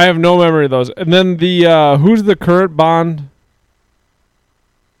 I have no memory of those. And then the who's the current Bond?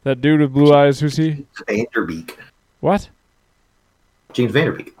 That dude with blue eyes. Who's he? Van Der Beek. What? James Van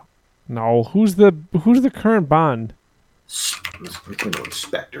Der Beek. No. Who's the current Bond?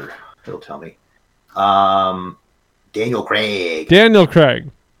 Inspector. He'll tell me. Daniel Craig. Daniel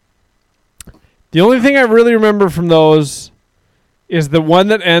Craig. The only thing I really remember from those is the one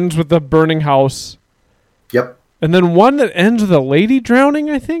that ends with the burning house. Yep. And then one that ends with a lady drowning,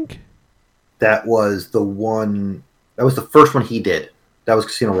 I think. That was the one. That was the first one he did. That was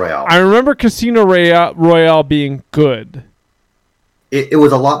Casino Royale. I remember Casino Royale being good. It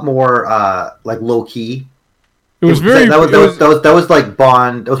was a lot more like low key. It was very. That was like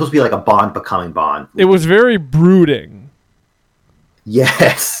Bond. It was supposed to be like a Bond becoming Bond. It was very brooding.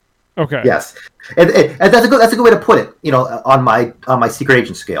 Yes. Okay. Yes, and that's a good way to put it. You know, on my secret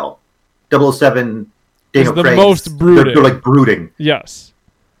agent scale, 007. Daniel the Craig's, most brooding. They're like brooding. Yes.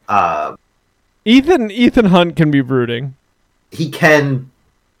 Ethan Hunt can be brooding. He can,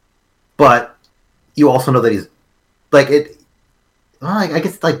 but you also know that he's like it. Well, I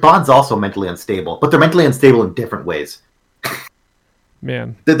guess like Bond's also mentally unstable, but they're mentally unstable in different ways.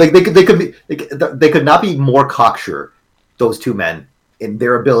 Man, they could not be more cocksure. Those two men in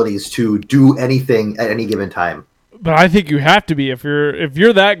their abilities to do anything at any given time. But I think you have to be if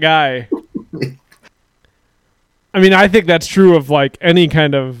you're that guy. I mean, I think that's true of like any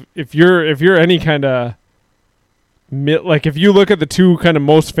kind of if you're any kind of like if you look at the two kind of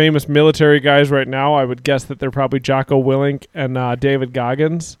most famous military guys right now, I would guess that they're probably Jocko Willink and David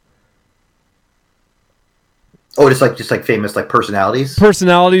Goggins. Oh, just like famous like personalities.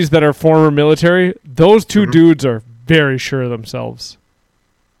 Personalities that are former military. Those two dudes are very sure of themselves.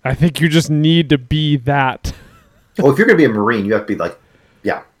 I think you just need to be that. Well, if you're gonna be a Marine, you have to be like,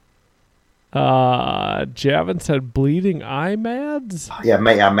 yeah. Javin said bleeding eye Mads? Yeah,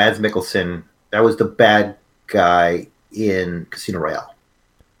 Mads Mikkelsen. That was the bad guy in Casino Royale.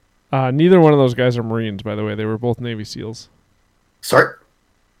 Neither one of those guys are Marines, by the way. They were both Navy SEALs. Sorry.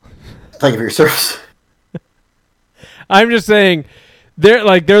 Thank you for your service. I'm just saying they're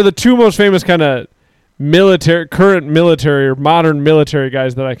the two most famous kind of current military or modern military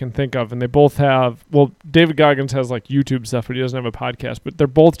guys that I can think of, and they both have. Well, David Goggins has like YouTube stuff, but he doesn't have a podcast. But they're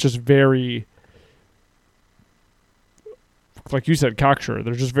both just very, like you said, cocksure.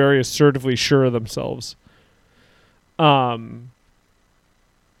 They're just very assertively sure of themselves. Man,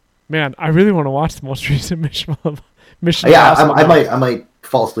 I really want to watch the most recent Mission. Yeah, I might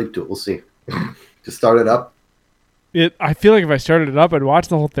fall asleep to it. We'll see. Just start it up. I feel like if I started it up, I'd watch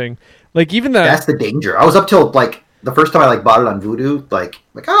the whole thing. Like even that's the danger. I was up till like the first time I like bought it on Vudu. Like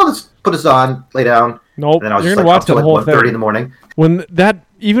oh, let's put this on, lay down. Nope, and then I was you're just gonna watch up till the whole thing. 1:30 in the morning.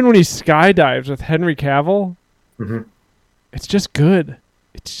 Even when he skydives with Henry Cavill, it's just good.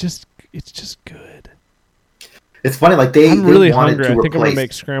 It's just good. It's funny, like I'm really wanted hungry. to I think I'm replace, gonna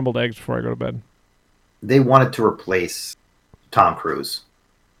make scrambled eggs before I go to bed. They wanted to replace Tom Cruise.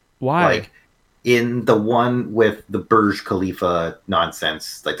 Why? Like in the one with the Burj Khalifa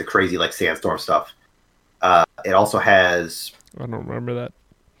nonsense, like the crazy like sandstorm stuff. It also has. I don't remember that.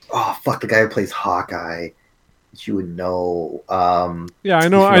 Oh fuck! The guy who plays Hawkeye, that you would know. Yeah, I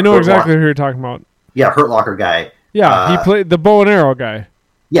know exactly who you're talking about. Yeah, Hurt Locker guy. Yeah, he played the bow and arrow guy.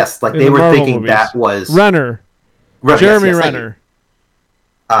 Yes, like in they the were Marvel thinking movies. that was Renner. Jeremy yes, thank you.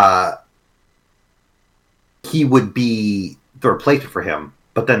 Renner. He would be the replacement for him,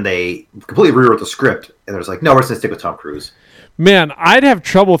 but then they completely rewrote the script, and it was like, no, we're just gonna stick with Tom Cruise. Man, I'd have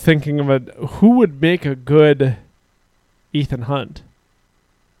trouble thinking of who would make a good Ethan Hunt.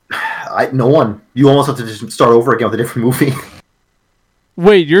 No one. You almost have to just start over again with a different movie.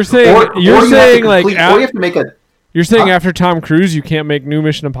 Wait, you're saying Or you have to make a. You're saying after Tom Cruise, you can't make new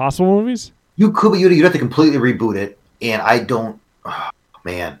Mission Impossible movies? You could, but you'd have to completely reboot it, and I don't. Oh,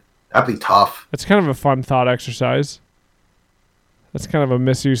 man, that'd be tough. That's kind of a fun thought exercise. That's kind of a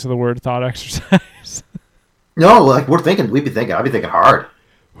misuse of the word thought exercise. No, like we'd be thinking. I'd be thinking hard.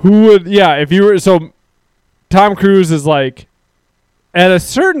 Who would? Yeah, if you were Tom Cruise is like. At a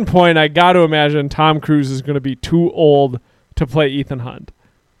certain point, I got to imagine Tom Cruise is going to be too old to play Ethan Hunt.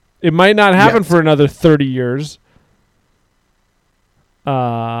 It might not happen for another 30 years.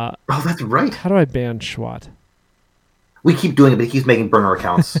 Oh, that's right. How do I ban Schwat? We keep doing it, but he keeps making burner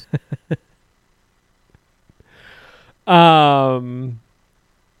accounts.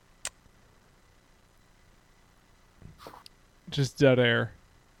 Just dead air.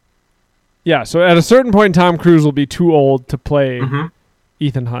 Yeah, so at a certain point, Tom Cruise will be too old to play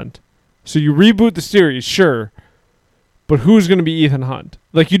Ethan Hunt. So you reboot the series, sure, but who's going to be Ethan Hunt?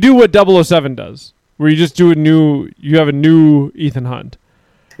 Like you do what 007 does, where you just do you have a new Ethan Hunt.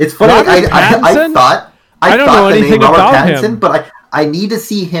 It's funny. I thought I don't know anything about him, but I need to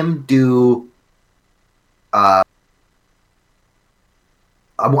see him do. I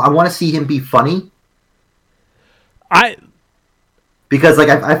want to see him be funny. Because like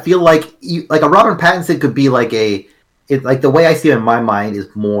I feel like a Robert Pattinson could be like like the way I see it in my mind is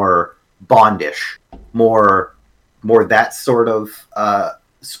more Bondish, more that sort of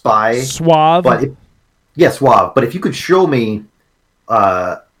spy, suave. But suave. But if you could show me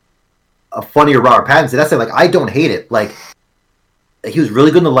a funnier Robert Pattinson, that's it. Like I don't hate it. Like he was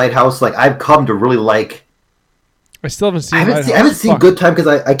really good in The Lighthouse. Like I've come to really like. I still haven't seen. I haven't seen Good Time because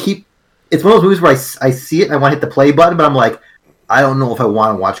I keep. It's one of those movies where I see it and I want to hit the play button, but I'm like. I don't know if I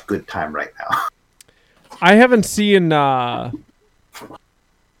want to watch Good Time right now. I haven't seen Lighthouse?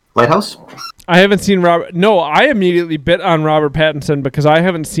 I haven't seen Robert. No, I immediately bit on Robert Pattinson because I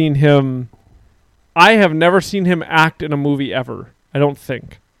haven't seen him. I have never seen him act in a movie ever. I don't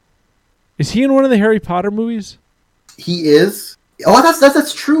think. Is he in one of the Harry Potter movies? He is. Oh,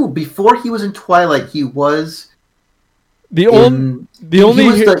 that's true. Before he was in Twilight, he was. He was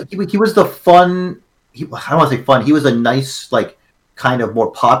the fun. I don't want to say fun. He was a nice, like, kind of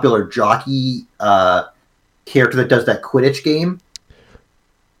more popular jockey character that does that Quidditch game.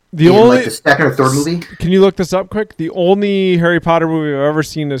 The second or third movie. Can you look this up quick? The only Harry Potter movie I've ever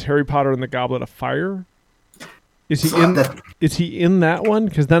seen is Harry Potter and the Goblet of Fire. Is he in that one?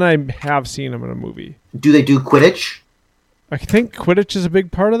 Because then I have seen him in a movie. Do they do Quidditch? I think Quidditch is a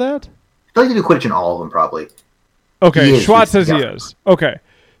big part of that. I think they do Quidditch in all of them, probably. Okay, Schwartz says he is. Okay.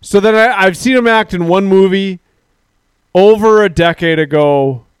 So then I've seen him act in one movie over a decade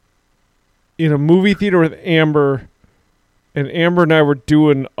ago in a movie theater with Amber, and Amber and I were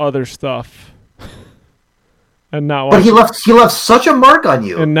doing other stuff. And not watching. But he left such a mark on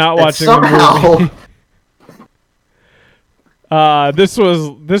you. And not watching somehow. The movie. This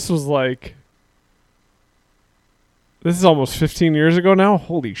was like. This is almost 15 years ago now?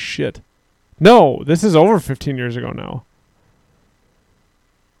 Holy shit. No, this is over 15 years ago now.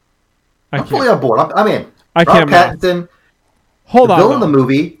 I'm fully on board. I'm in. I can't. Pattinson. Hold on. The villain in the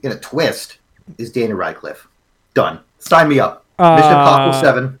movie, in a twist, is Daniel Radcliffe. Done. Sign me up. Mission Impossible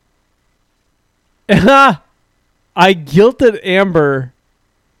 7. I guilted Amber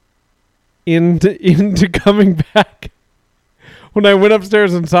into coming back when I went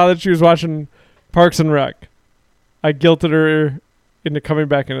upstairs and saw that she was watching Parks and Rec. I guilted her into coming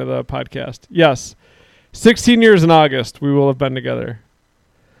back into the podcast. Yes. 16 years in August we will have been together.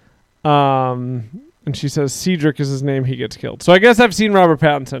 And she says Cedric is his name, he gets killed. So I guess I've seen Robert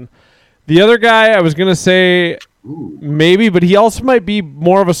Pattinson. The other guy I was going to say maybe, but he also might be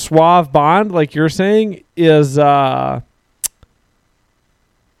more of a suave Bond, like you're saying, is Tom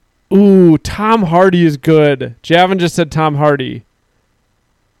Hardy is good. Javin just said Tom Hardy.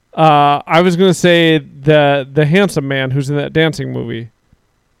 I was going to say the handsome man who's in that dancing movie.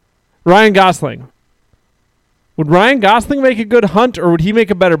 Ryan Gosling. Would Ryan Gosling make a good Hunt, or would he make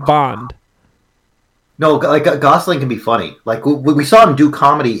a better Bond? No, like Gosling can be funny. Like we saw him do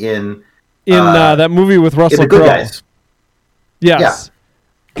comedy in that movie with Russell Crowe. Good Guys. Yes, yeah.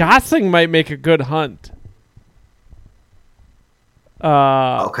 Gosling might make a good Hunt.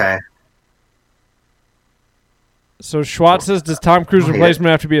 Okay. So Schwartz says, does Tom Cruise Yeah.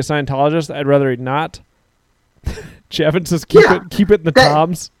 replacement have to be a Scientologist? I'd rather he not. Javin says, keep it in the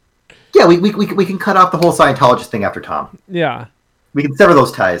Toms. Yeah, we can cut off the whole Scientologist thing after Tom. Yeah. We can sever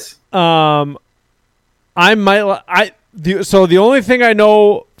those ties. So the only thing I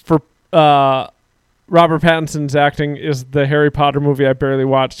know for Robert Pattinson's acting is the Harry Potter movie I barely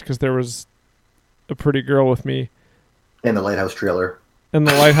watched because there was a pretty girl with me. In the Lighthouse trailer. In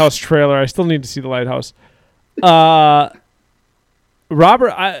the Lighthouse trailer. I still need to see the Lighthouse. Ryan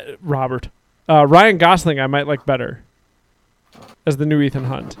Gosling I might like better as the new Ethan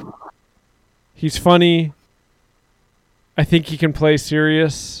Hunt. He's funny. I think he can play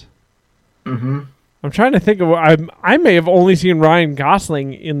serious. Mm-hmm. I'm trying to think of. I may have only seen Ryan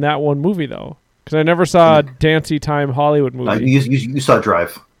Gosling in that one movie though, because I never saw a Dancy Time Hollywood movie. You saw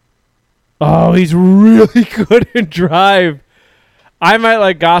Drive. Oh, he's really good in Drive. I might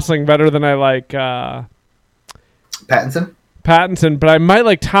like Gosling better than I like Pattinson, but I might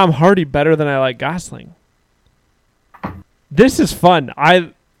like Tom Hardy better than I like Gosling. This is fun.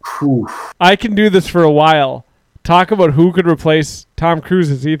 I can do this for a while. Talk about who could replace Tom Cruise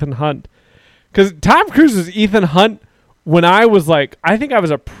as Ethan Hunt. Because Tom Cruise is Ethan Hunt when I was like, I think I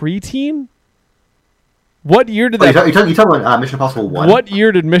was a preteen. What year did that? You talking about Mission Impossible 1? What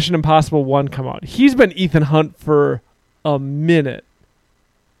year did Mission Impossible 1 come out? He's been Ethan Hunt for a minute.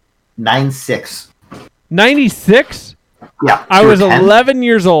 96. 96? Yeah. I was 10? 11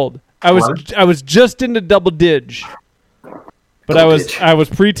 years old. I 11? was just into double dig. But I was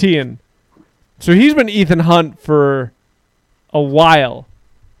preteen. So he's been Ethan Hunt for a while.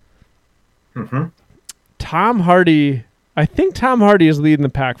 Mm-hmm. Tom Hardy, I think Tom Hardy is leading the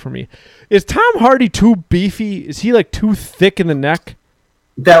pack for me. Is Tom Hardy too beefy? Is he like too thick in the neck?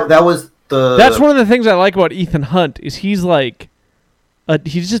 That was the. That's one of the things I like about Ethan Hunt is he's like,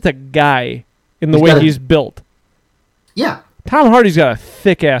 he's just a guy in the way he's built. Yeah. Tom Hardy's got a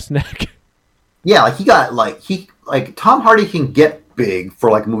thick ass neck. Yeah, Tom Hardy can get big for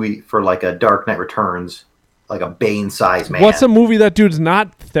like a Dark Knight Returns, like a Bane size man. What's a movie that dude's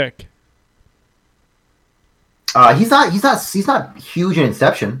not thick? He's not huge in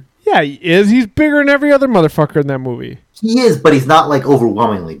Inception. Yeah, he is. He's bigger than every other motherfucker in that movie. He is, but he's not like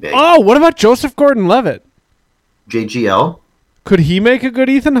overwhelmingly big. Oh, what about Joseph Gordon-Levitt? JGL. Could he make a good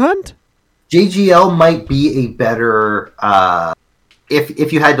Ethan Hunt? JGL might be a better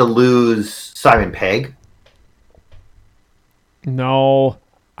if you had to lose Simon Pegg. No,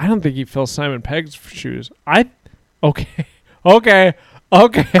 I don't think he fills Simon Pegg's shoes. Okay. All right,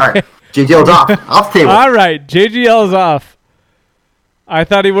 JGL's off the table. All right, JGL is off. I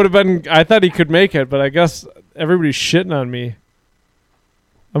thought he could make it, but I guess everybody's shitting on me.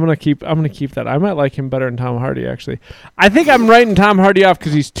 I'm gonna keep that. I might like him better than Tom Hardy actually. I think I'm writing Tom Hardy off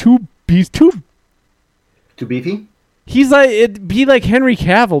because he's too Too beefy? He's like it'd be like Henry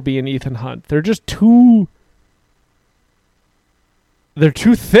Cavill being Ethan Hunt. They're just too. They're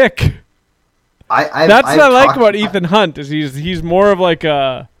too thick. That's what I like about Ethan Hunt is he's more of like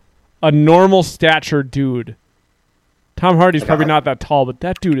a normal stature dude. Tom Hardy's probably not that tall, but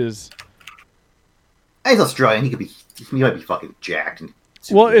that dude is. He's Australian. He might be fucking jacked.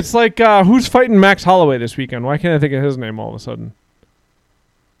 Well, it's like who's fighting Max Holloway this weekend? Why can't I think of his name all of a sudden?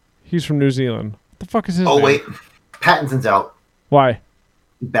 He's from New Zealand. What the fuck is his name? Oh wait, Pattinson's out. Why?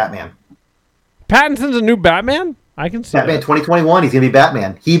 Batman. Pattinson's a new Batman? I can see Batman that. 2021. He's gonna be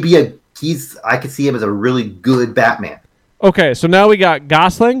Batman. I could see him as a really good Batman. Okay, so now we got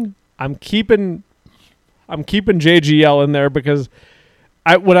Gosling. I'm keeping JGL in there because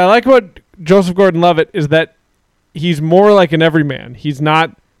what I like about Joseph Gordon-Levitt is that he's more like an everyman. He's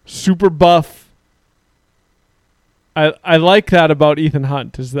not super buff. I like that about Ethan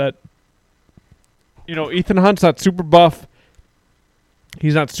Hunt is that Ethan Hunt's not super buff.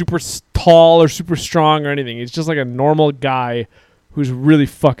 He's not super tall or super strong or anything. He's just like a normal guy who's really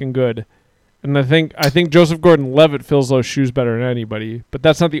fucking good. And I think Joseph Gordon-Levitt fills those shoes better than anybody, but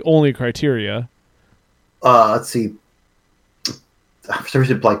that's not the only criteria. Let's see. For some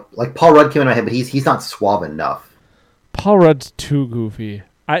reason, like Paul Rudd came in my head, but he's not suave enough. Paul Rudd's too goofy.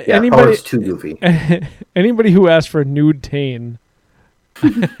 Paul Rudd's too goofy. Anybody who asked for a nude Tane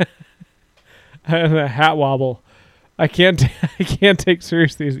and a hat wobble, I can't take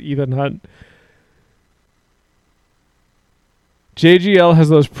seriously as Ethan Hunt. JGL has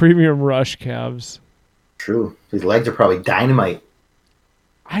those premium Rush calves. True. His legs are probably dynamite.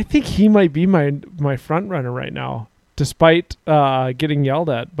 I think he might be my front runner right now, despite getting yelled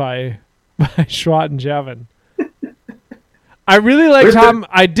at by Schwat and Javin. I really like Where's Tom.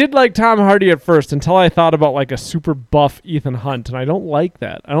 I did like Tom Hardy at first until I thought about like a super buff Ethan Hunt, and I don't like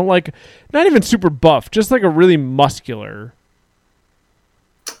that. I don't like not even super buff, just like a really muscular.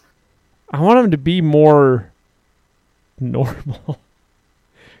 I want him to be more normal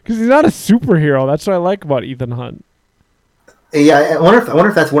because he's not a superhero. That's what I like about Ethan Hunt. Yeah, I wonder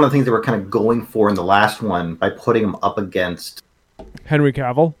if that's one of the things they were kind of going for in the last one by putting him up against Henry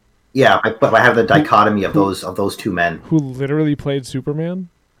Cavill, but I have the dichotomy of those two men. who literally played Superman.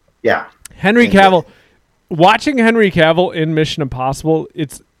 Yeah, Henry And Cavill. Watching Henry Cavill in Mission Impossible,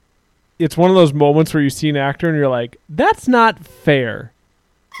 it's one of those moments where you see an actor and you're like, that's not fair.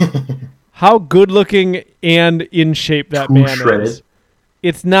 How good looking and in shape that Too man shredded. is.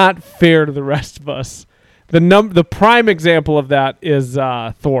 It's not fair to the rest of us. The prime example of that is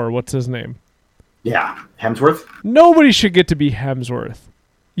Thor. What's his name? Yeah, Hemsworth. Nobody should get to be Hemsworth.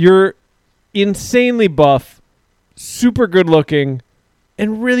 You're insanely buff, super good looking,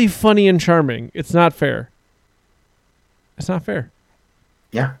 and really funny and charming. It's not fair. It's not fair.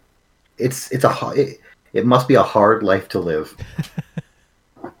 Yeah, it must be a hard life to live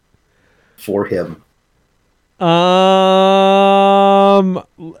for him. Why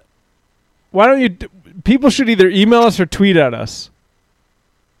don't you? People should either email us or tweet at us.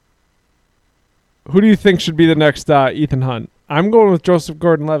 Who do you think should be the next Ethan Hunt? I'm going with Joseph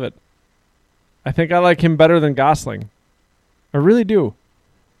Gordon-Levitt. I think I like him better than Gosling. I really do.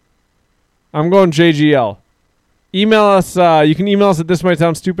 I'm going JGL. Email us. You can email us at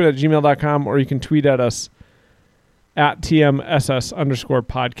thismightsoundstupid@gmail.com, or you can tweet at us at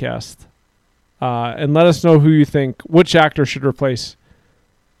TMSS_podcast. And let us know who you think, which actor should replace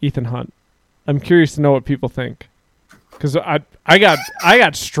Ethan Hunt. I'm curious to know what people think, because I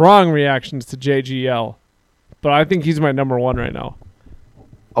got strong reactions to JGL, but I think he's my number one right now.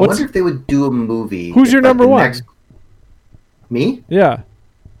 I wonder if they would do a movie. Who's your number one? Me? Yeah,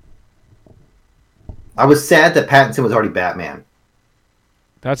 I was sad that Pattinson was already Batman.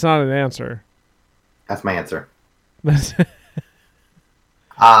 that's not an answer. That's my answer.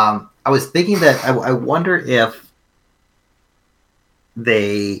 I was thinking that I wonder if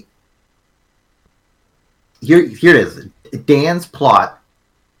they. Here it is. Dan's plot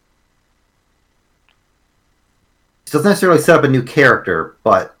doesn't necessarily set up a new character,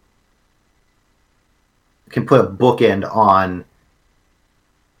 but can put a bookend on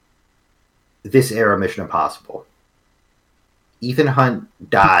this era Mission Impossible. Ethan Hunt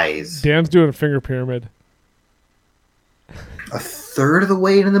dies Dan's doing a finger pyramid. a third of the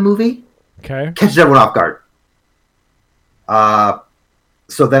way into the movie. Okay. Catches everyone off guard.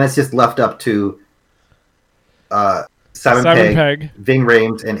 So then it's just left up to Simon Pegg, Ving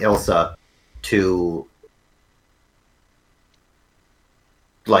Rhames, and Ilsa to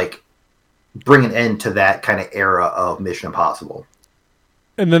like bring an end to that kind of era of Mission Impossible.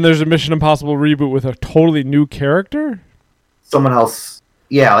 And then there's a Mission Impossible reboot with a totally new character? Someone else.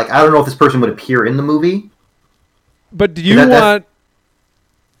 Yeah, like I don't know if this person would appear in the movie. But do you want...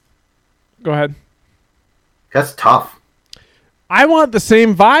 Go ahead. That's tough. I want the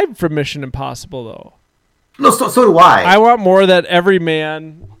same vibe from Mission Impossible, though. No, so do I. I want more of that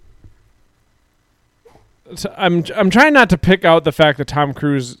everyman. So I'm trying not to pick out the fact that Tom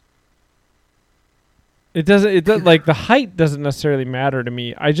Cruise... It doesn't like the height doesn't necessarily matter to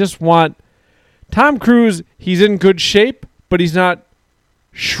me. I just want Tom Cruise, he's in good shape, but he's not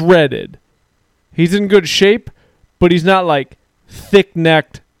shredded. He's in good shape, but he's not like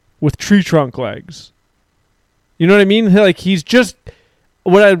thick-necked with tree trunk legs. You know what I mean? Like he's just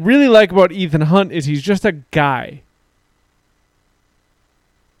what I really like about Ethan Hunt is he's just a guy.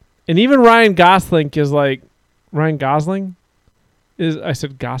 And even Ryan Gosling is like Ryan Gosling is I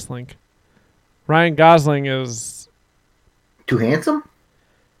said Gosling. Ryan Gosling is too handsome?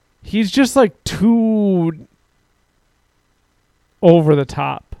 He's just like too over the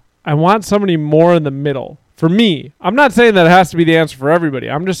top. I want somebody more in the middle. For me, I'm not saying that it has to be the answer for everybody.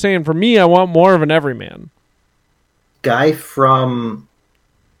 I'm just saying for me, I want more of an everyman. Guy from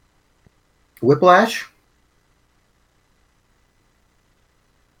Whiplash?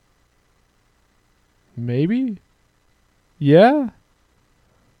 Maybe. Yeah.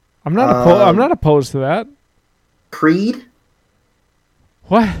 I'm not opposed to that. Creed?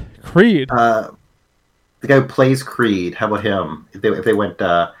 What? Creed? The guy who plays Creed. How about him? If they went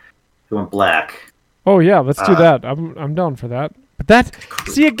black. Oh yeah, let's do that. I'm down for that. But that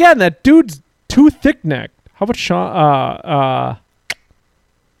see again, that dude's too thick-necked. How about Sean?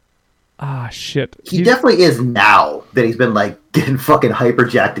 Shit. He definitely is now that he's been like getting fucking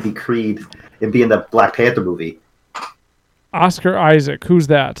hyperjacked to be Creed and be in the Black Panther movie. Oscar Isaac. Who's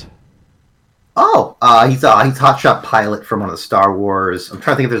that? He's hotshot pilot from one of the Star Wars. I'm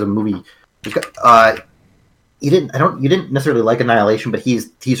trying to think if there's a movie. You didn't necessarily like Annihilation, but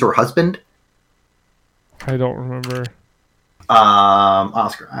he's her husband. I don't remember.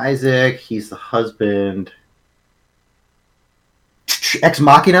 Oscar Isaac. He's the husband. Ex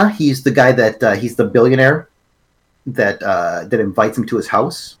Machina. He's the guy that he's the billionaire that invites him to his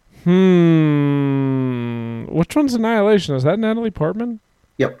house. Which one's Annihilation? Is that Natalie Portman?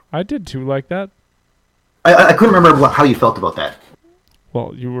 Yep. I did too like that. I couldn't remember how you felt about that.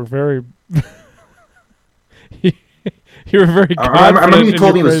 Well, you were very. You were very. I remember you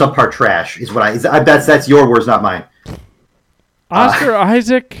told me it was subpar trash. Is what that's your words, not mine. Oscar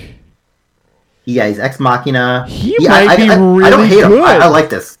Isaac. Yeah, he's Ex Machina. He might be really I don't hate good. him. I like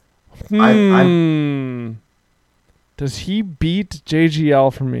this. Does he beat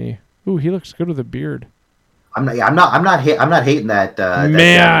JGL for me? Ooh, he looks good with a beard. I'm not hating that.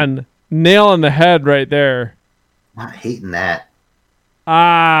 Man, that nail on the head right there. Not hating that.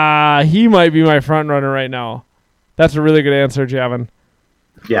 He might be my front runner right now. That's a really good answer, Javin.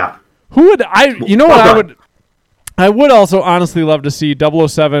 Yeah. Who would I? You know what I would also honestly love to see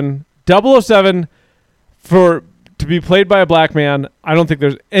 007. 007 to be played by a black man. I don't think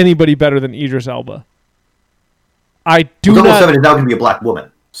there's anybody better than Idris Elba. I do not. 007 is now going to be a black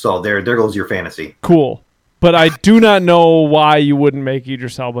woman. So there goes your fantasy. Cool. But I do not know why you wouldn't make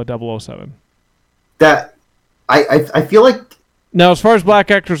Idris Elba 007. That I feel like now, as far as black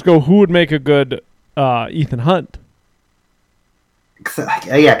actors go, who would make a good Ethan Hunt?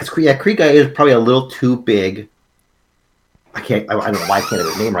 Because Creed guy is probably a little too big. I don't know why I can't have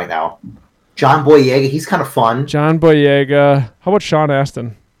his name right now. John Boyega, he's kind of fun. John Boyega. How about Sean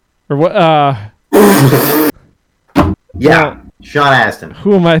Astin? Or what? Yeah, Sean Astin.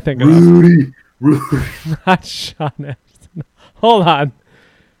 Who am I thinking Rudy. of? Not Sean Astin. Hold on.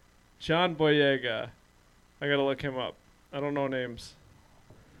 John Boyega. I gotta look him up. I don't know names.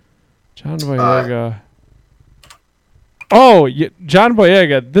 John Boyega. John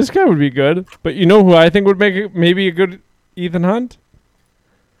Boyega. This guy would be good. But you know who I think would make maybe a good Ethan Hunt?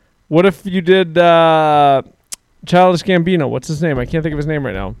 What if you did Childish Gambino? What's his name? I can't think of his name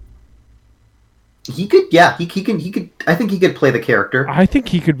right now. He could, yeah. He could. I think he could play the character. I think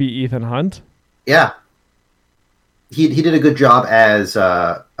he could be Ethan Hunt. Yeah. He did a good job as.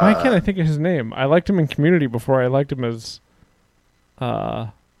 Why can't I think of his name? I liked him in Community before I liked him as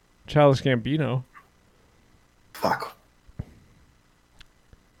Childish Gambino. Fuck.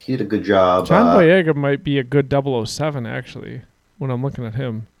 He did a good job. John Boyega might be a good 007, actually, when I'm looking at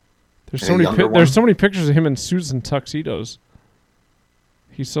him. There's so many pictures of him in suits and tuxedos.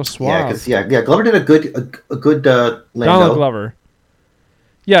 He's so suave. Yeah, Glover did a good Lando. Donald Glover.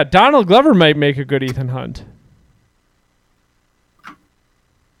 Yeah, Donald Glover might make a good Ethan Hunt.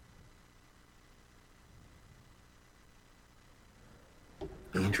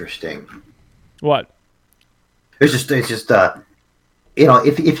 Interesting. What? It's just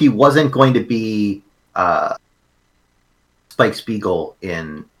if he wasn't going to be Spike Spiegel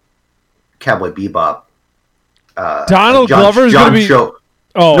in Cowboy Bebop, Donald Glover's going to be. Cho.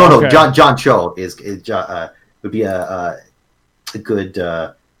 Oh, no, okay. John Cho would be a good.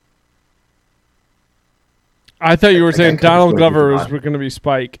 I thought you were saying Donald Glover was going to be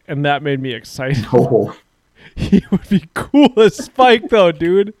Spike, and that made me excited. No. He would be cool as Spike, though,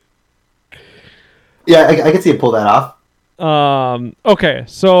 dude. Yeah, I can see him pull that off. Okay,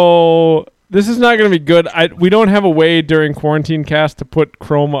 so this is not going to be good. We don't have a way during Quarantine Cast to put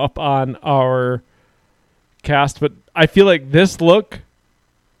Chroma up on our cast, but I feel like this look.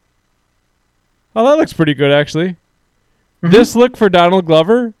 Oh, that looks pretty good, actually. Mm-hmm. This look for Donald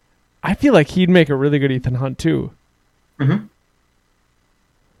Glover, I feel like he'd make a really good Ethan Hunt, too. Mm-hmm.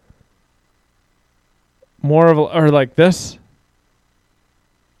 More of or like this.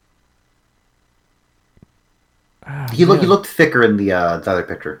 He looked thicker in the other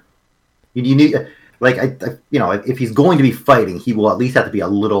picture. You need if he's going to be fighting, he will at least have to be a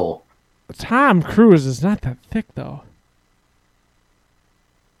little. Tom Cruise is not that thick though.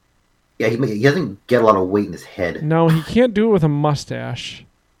 Yeah, he doesn't get a lot of weight in his head. No, he can't do it with a mustache.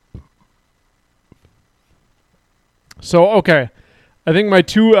 So okay, I think my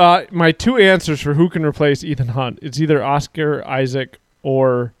two answers for who can replace Ethan Hunt, it's either Oscar Isaac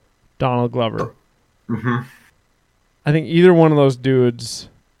or Donald Glover. Mm-hmm. I think either one of those dudes.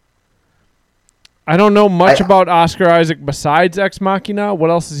 I don't know much about Oscar Isaac besides Ex Machina. What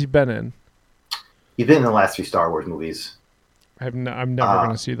else has he been in? He's been in the last 3 Star Wars movies. I'm never going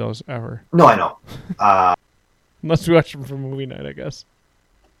to see those ever. No, I know. Unless we watch them for movie night, I guess.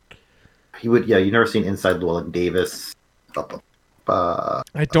 He would. Yeah, you never seen Inside Llewellyn Davis.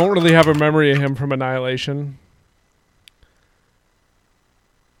 I don't really have a memory of him from Annihilation.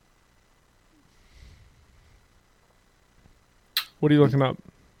 What are you looking up?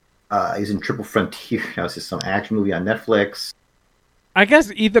 He's in Triple Frontier. Now it's just some action movie on Netflix. I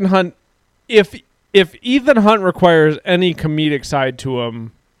guess Ethan Hunt, if Ethan Hunt requires any comedic side to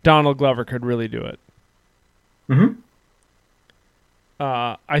him, Donald Glover could really do it. Mm-hmm.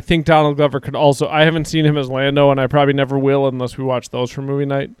 I think Donald Glover could also. I haven't seen him as Lando, and I probably never will unless we watch those for movie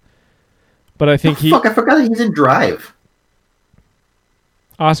night. But I think Fuck, I forgot he's in Drive.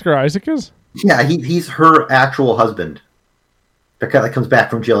 Oscar Isaac is? Yeah, he's her actual husband. That kind of comes back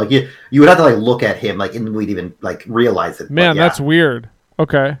from jail. Like you would have to like look at him like and we'd even like realize it. Man, yeah. that's weird.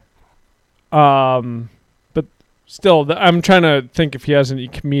 Okay. But still, I'm trying to think if he has any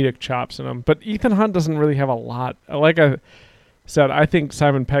comedic chops in him. But Ethan Hunt doesn't really have a lot. Like I said, I think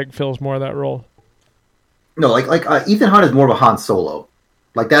Simon Pegg fills more of that role. No, like Ethan Hunt is more of a Han Solo.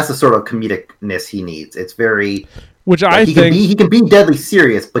 Like that's the sort of comedicness he needs. It's very, which like, I think he can be deadly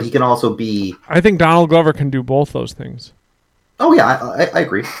serious, but he can also be. I think Donald Glover can do both those things. Oh yeah, I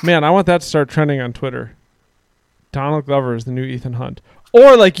agree. Man, I want that to start trending on Twitter. Donald Glover is the new Ethan Hunt,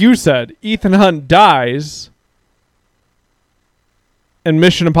 or like you said, Ethan Hunt dies, and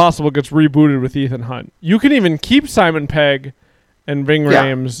Mission Impossible gets rebooted with Ethan Hunt. You can even keep Simon Pegg and Ving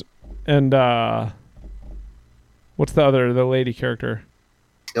Rhames and what's the lady character?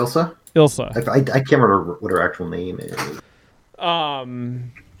 Ilsa. Ilsa. I can't remember what her actual name is.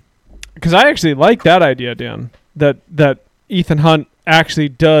 Because I actually like that idea, Dan. That Ethan Hunt actually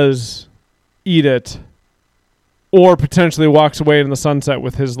does eat it, or potentially walks away in the sunset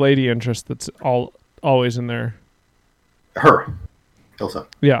with his lady interest that's always in there. Her, Ilsa.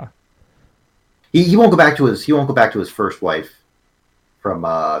 Yeah. He won't go back to his first wife from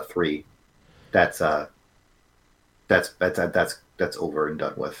 3. That's over and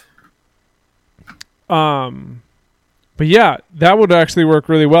done with. But yeah, that would actually work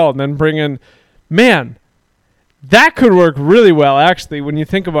really well. And then bring in, man, that could work really well actually when you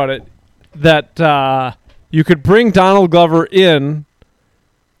think about it. That you could bring Donald Glover in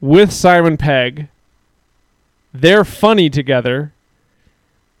with Simon Pegg. They're funny together.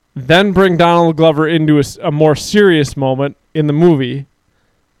 Then bring Donald Glover into a more serious moment in the movie.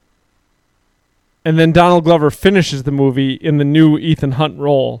 And then Donald Glover finishes the movie in the new Ethan Hunt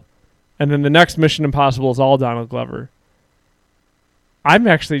role. And then the next Mission Impossible is all Donald Glover. I'm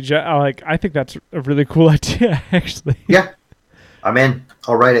actually I think that's a really cool idea, actually. Yeah, I'm in.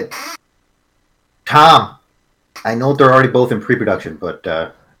 I'll write it. Tom, I know they're already both in pre-production, but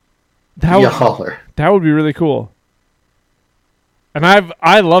that would be really cool. And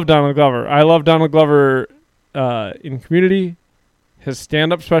I love Donald Glover. I love Donald Glover in Community. His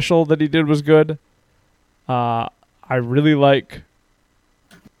stand-up special that he did was good. I really like.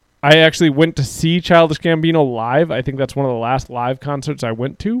 I actually went to see Childish Gambino live. I think that's one of the last live concerts I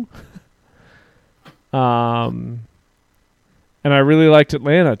went to. And I really liked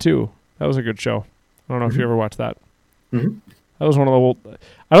Atlanta too. That was a good show. I don't know if you ever watched that. Mm-hmm. That was one of the old.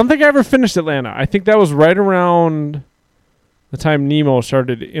 I don't think I ever finished Atlanta. I think that was right around the time Nemo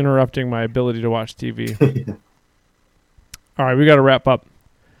started interrupting my ability to watch TV. All right, we got to wrap up.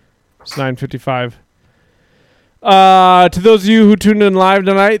 It's 9:55. To those of you who tuned in live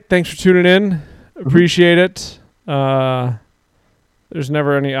tonight, thanks for tuning in. Appreciate it. There's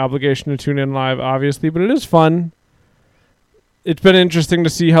never any obligation to tune in live, obviously, but it is fun. It's been interesting to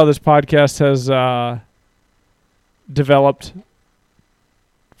see how this podcast has developed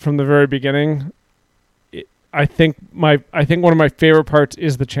from the very beginning. I think one of my favorite parts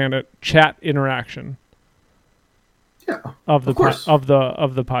is the chat interaction. Yeah, of the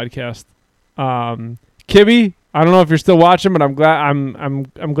podcast. Kibby, I don't know if you're still watching, but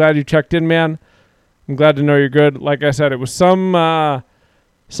I'm glad you checked in, man. I'm glad to know you're good. Like I said, it was some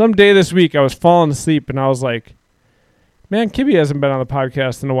day this week I was falling asleep and I was like, man, Kibby hasn't been on the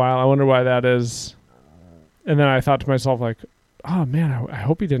podcast in a while. I wonder why that is. And then I thought to myself, like, oh man, I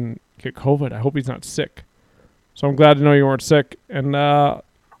hope he didn't get COVID. I hope he's not sick. So I'm glad to know you weren't sick. And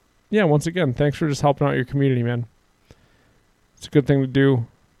yeah, once again, thanks for just helping out your community, man. It's a good thing to do.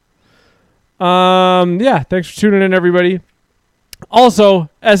 Yeah, thanks for tuning in, everybody. Also,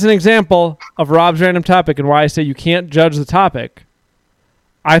 as an example of Rob's random topic and why I say you can't judge the topic,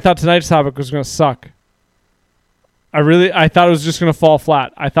 I thought tonight's topic was going to suck. I thought it was just going to fall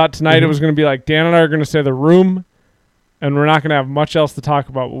flat. I thought tonight it was going to be like Dan and I are going to say The Room, and we're not going to have much else to talk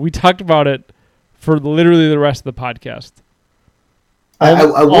about. But we talked about it for literally the rest of the podcast. I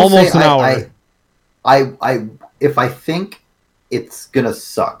will almost say an hour. If I think it's gonna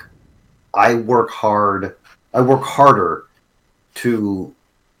suck, I work harder to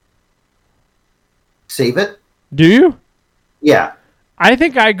save it. Do you? Yeah. I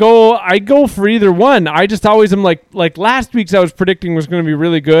think I go for either one. I just always am like last week's I was predicting was going to be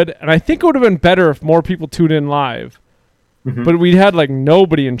really good, and I think it would have been better if more people tuned in live. Mm-hmm. But we had like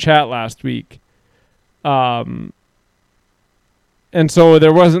nobody in chat last week. And so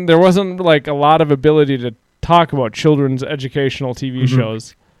there wasn't like a lot of ability to talk about children's educational TV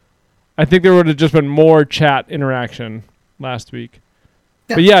shows. I think there would have just been more chat interaction last week.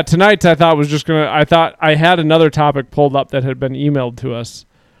 Yeah. But yeah, tonight I thought I had another topic pulled up that had been emailed to us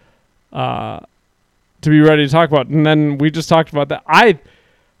to be ready to talk about, and then we just talked about that.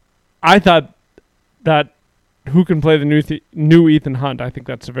 I thought that who can play the new Ethan Hunt? I think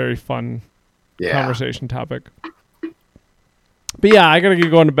that's a very fun conversation topic. But yeah, I gotta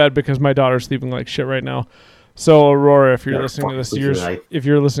get going to bed because my daughter's sleeping like shit right now. So Aurora, if you're listening to this years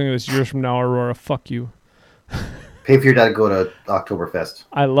from now, Aurora, fuck you. Pay for your dad to go to Oktoberfest.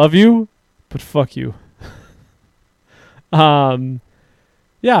 I love you, but fuck you. Yeah,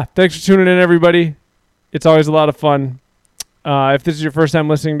 thanks for tuning in, everybody. It's always a lot of fun. If this is your first time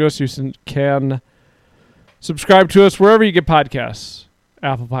listening to us, you can subscribe to us wherever you get podcasts.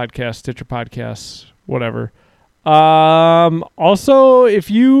 Apple Podcasts, Stitcher Podcasts, whatever. Also,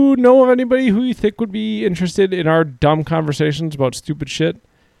 if you know of anybody who you think would be interested in our dumb conversations about stupid shit,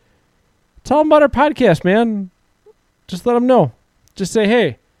 tell them about our podcast, man. Just let them know. Just say,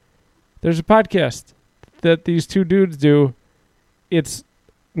 hey, there's a podcast that these two dudes do. It's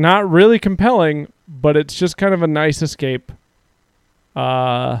not really compelling, but it's just kind of a nice escape.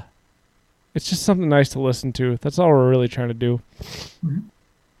 It's just something nice to listen to. That's all we're really trying to do.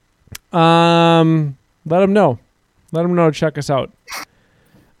 Let them know. Let them know to check us out.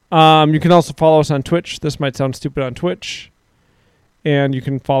 You can also follow us on Twitch. This might sound stupid on Twitch. And you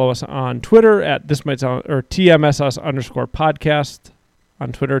can follow us on Twitter at TMSS_podcast.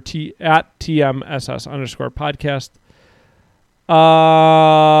 On Twitter, at TMSS_podcast.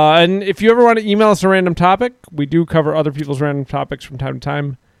 And if you ever want to email us a random topic, we do cover other people's random topics from time to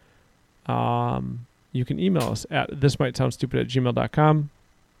time. You can email us at thismightsoundstupid@gmail.com.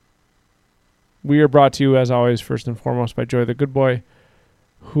 We are brought to you, as always, first and foremost by Joy the Good Boy,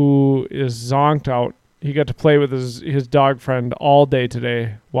 who is zonked out. He got to play with his dog friend all day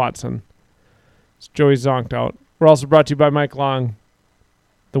today, Watson. So Joey's zonked out. We're also brought to you by Mike Long,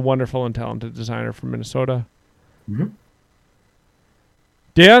 the wonderful and talented designer from Minnesota. Mm-hmm.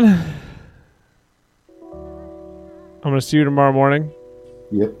 Dan, I'm going to see you tomorrow morning.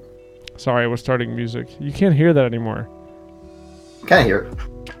 Yep. Sorry, I was starting music. You can't hear that anymore. Can't hear it.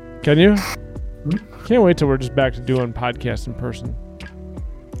 Can you? Mm-hmm. Can't wait till we're just back to doing podcasts in person.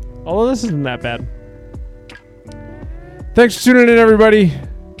 Although this isn't that bad. Thanks for tuning in, everybody.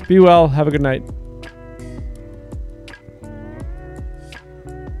 Be well. Have a good night.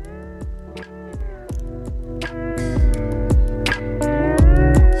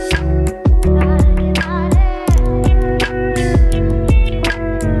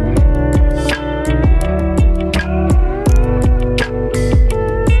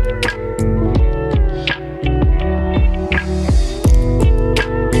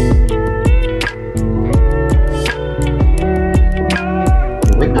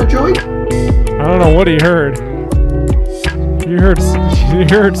 What he heard. You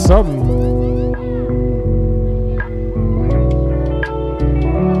heard something.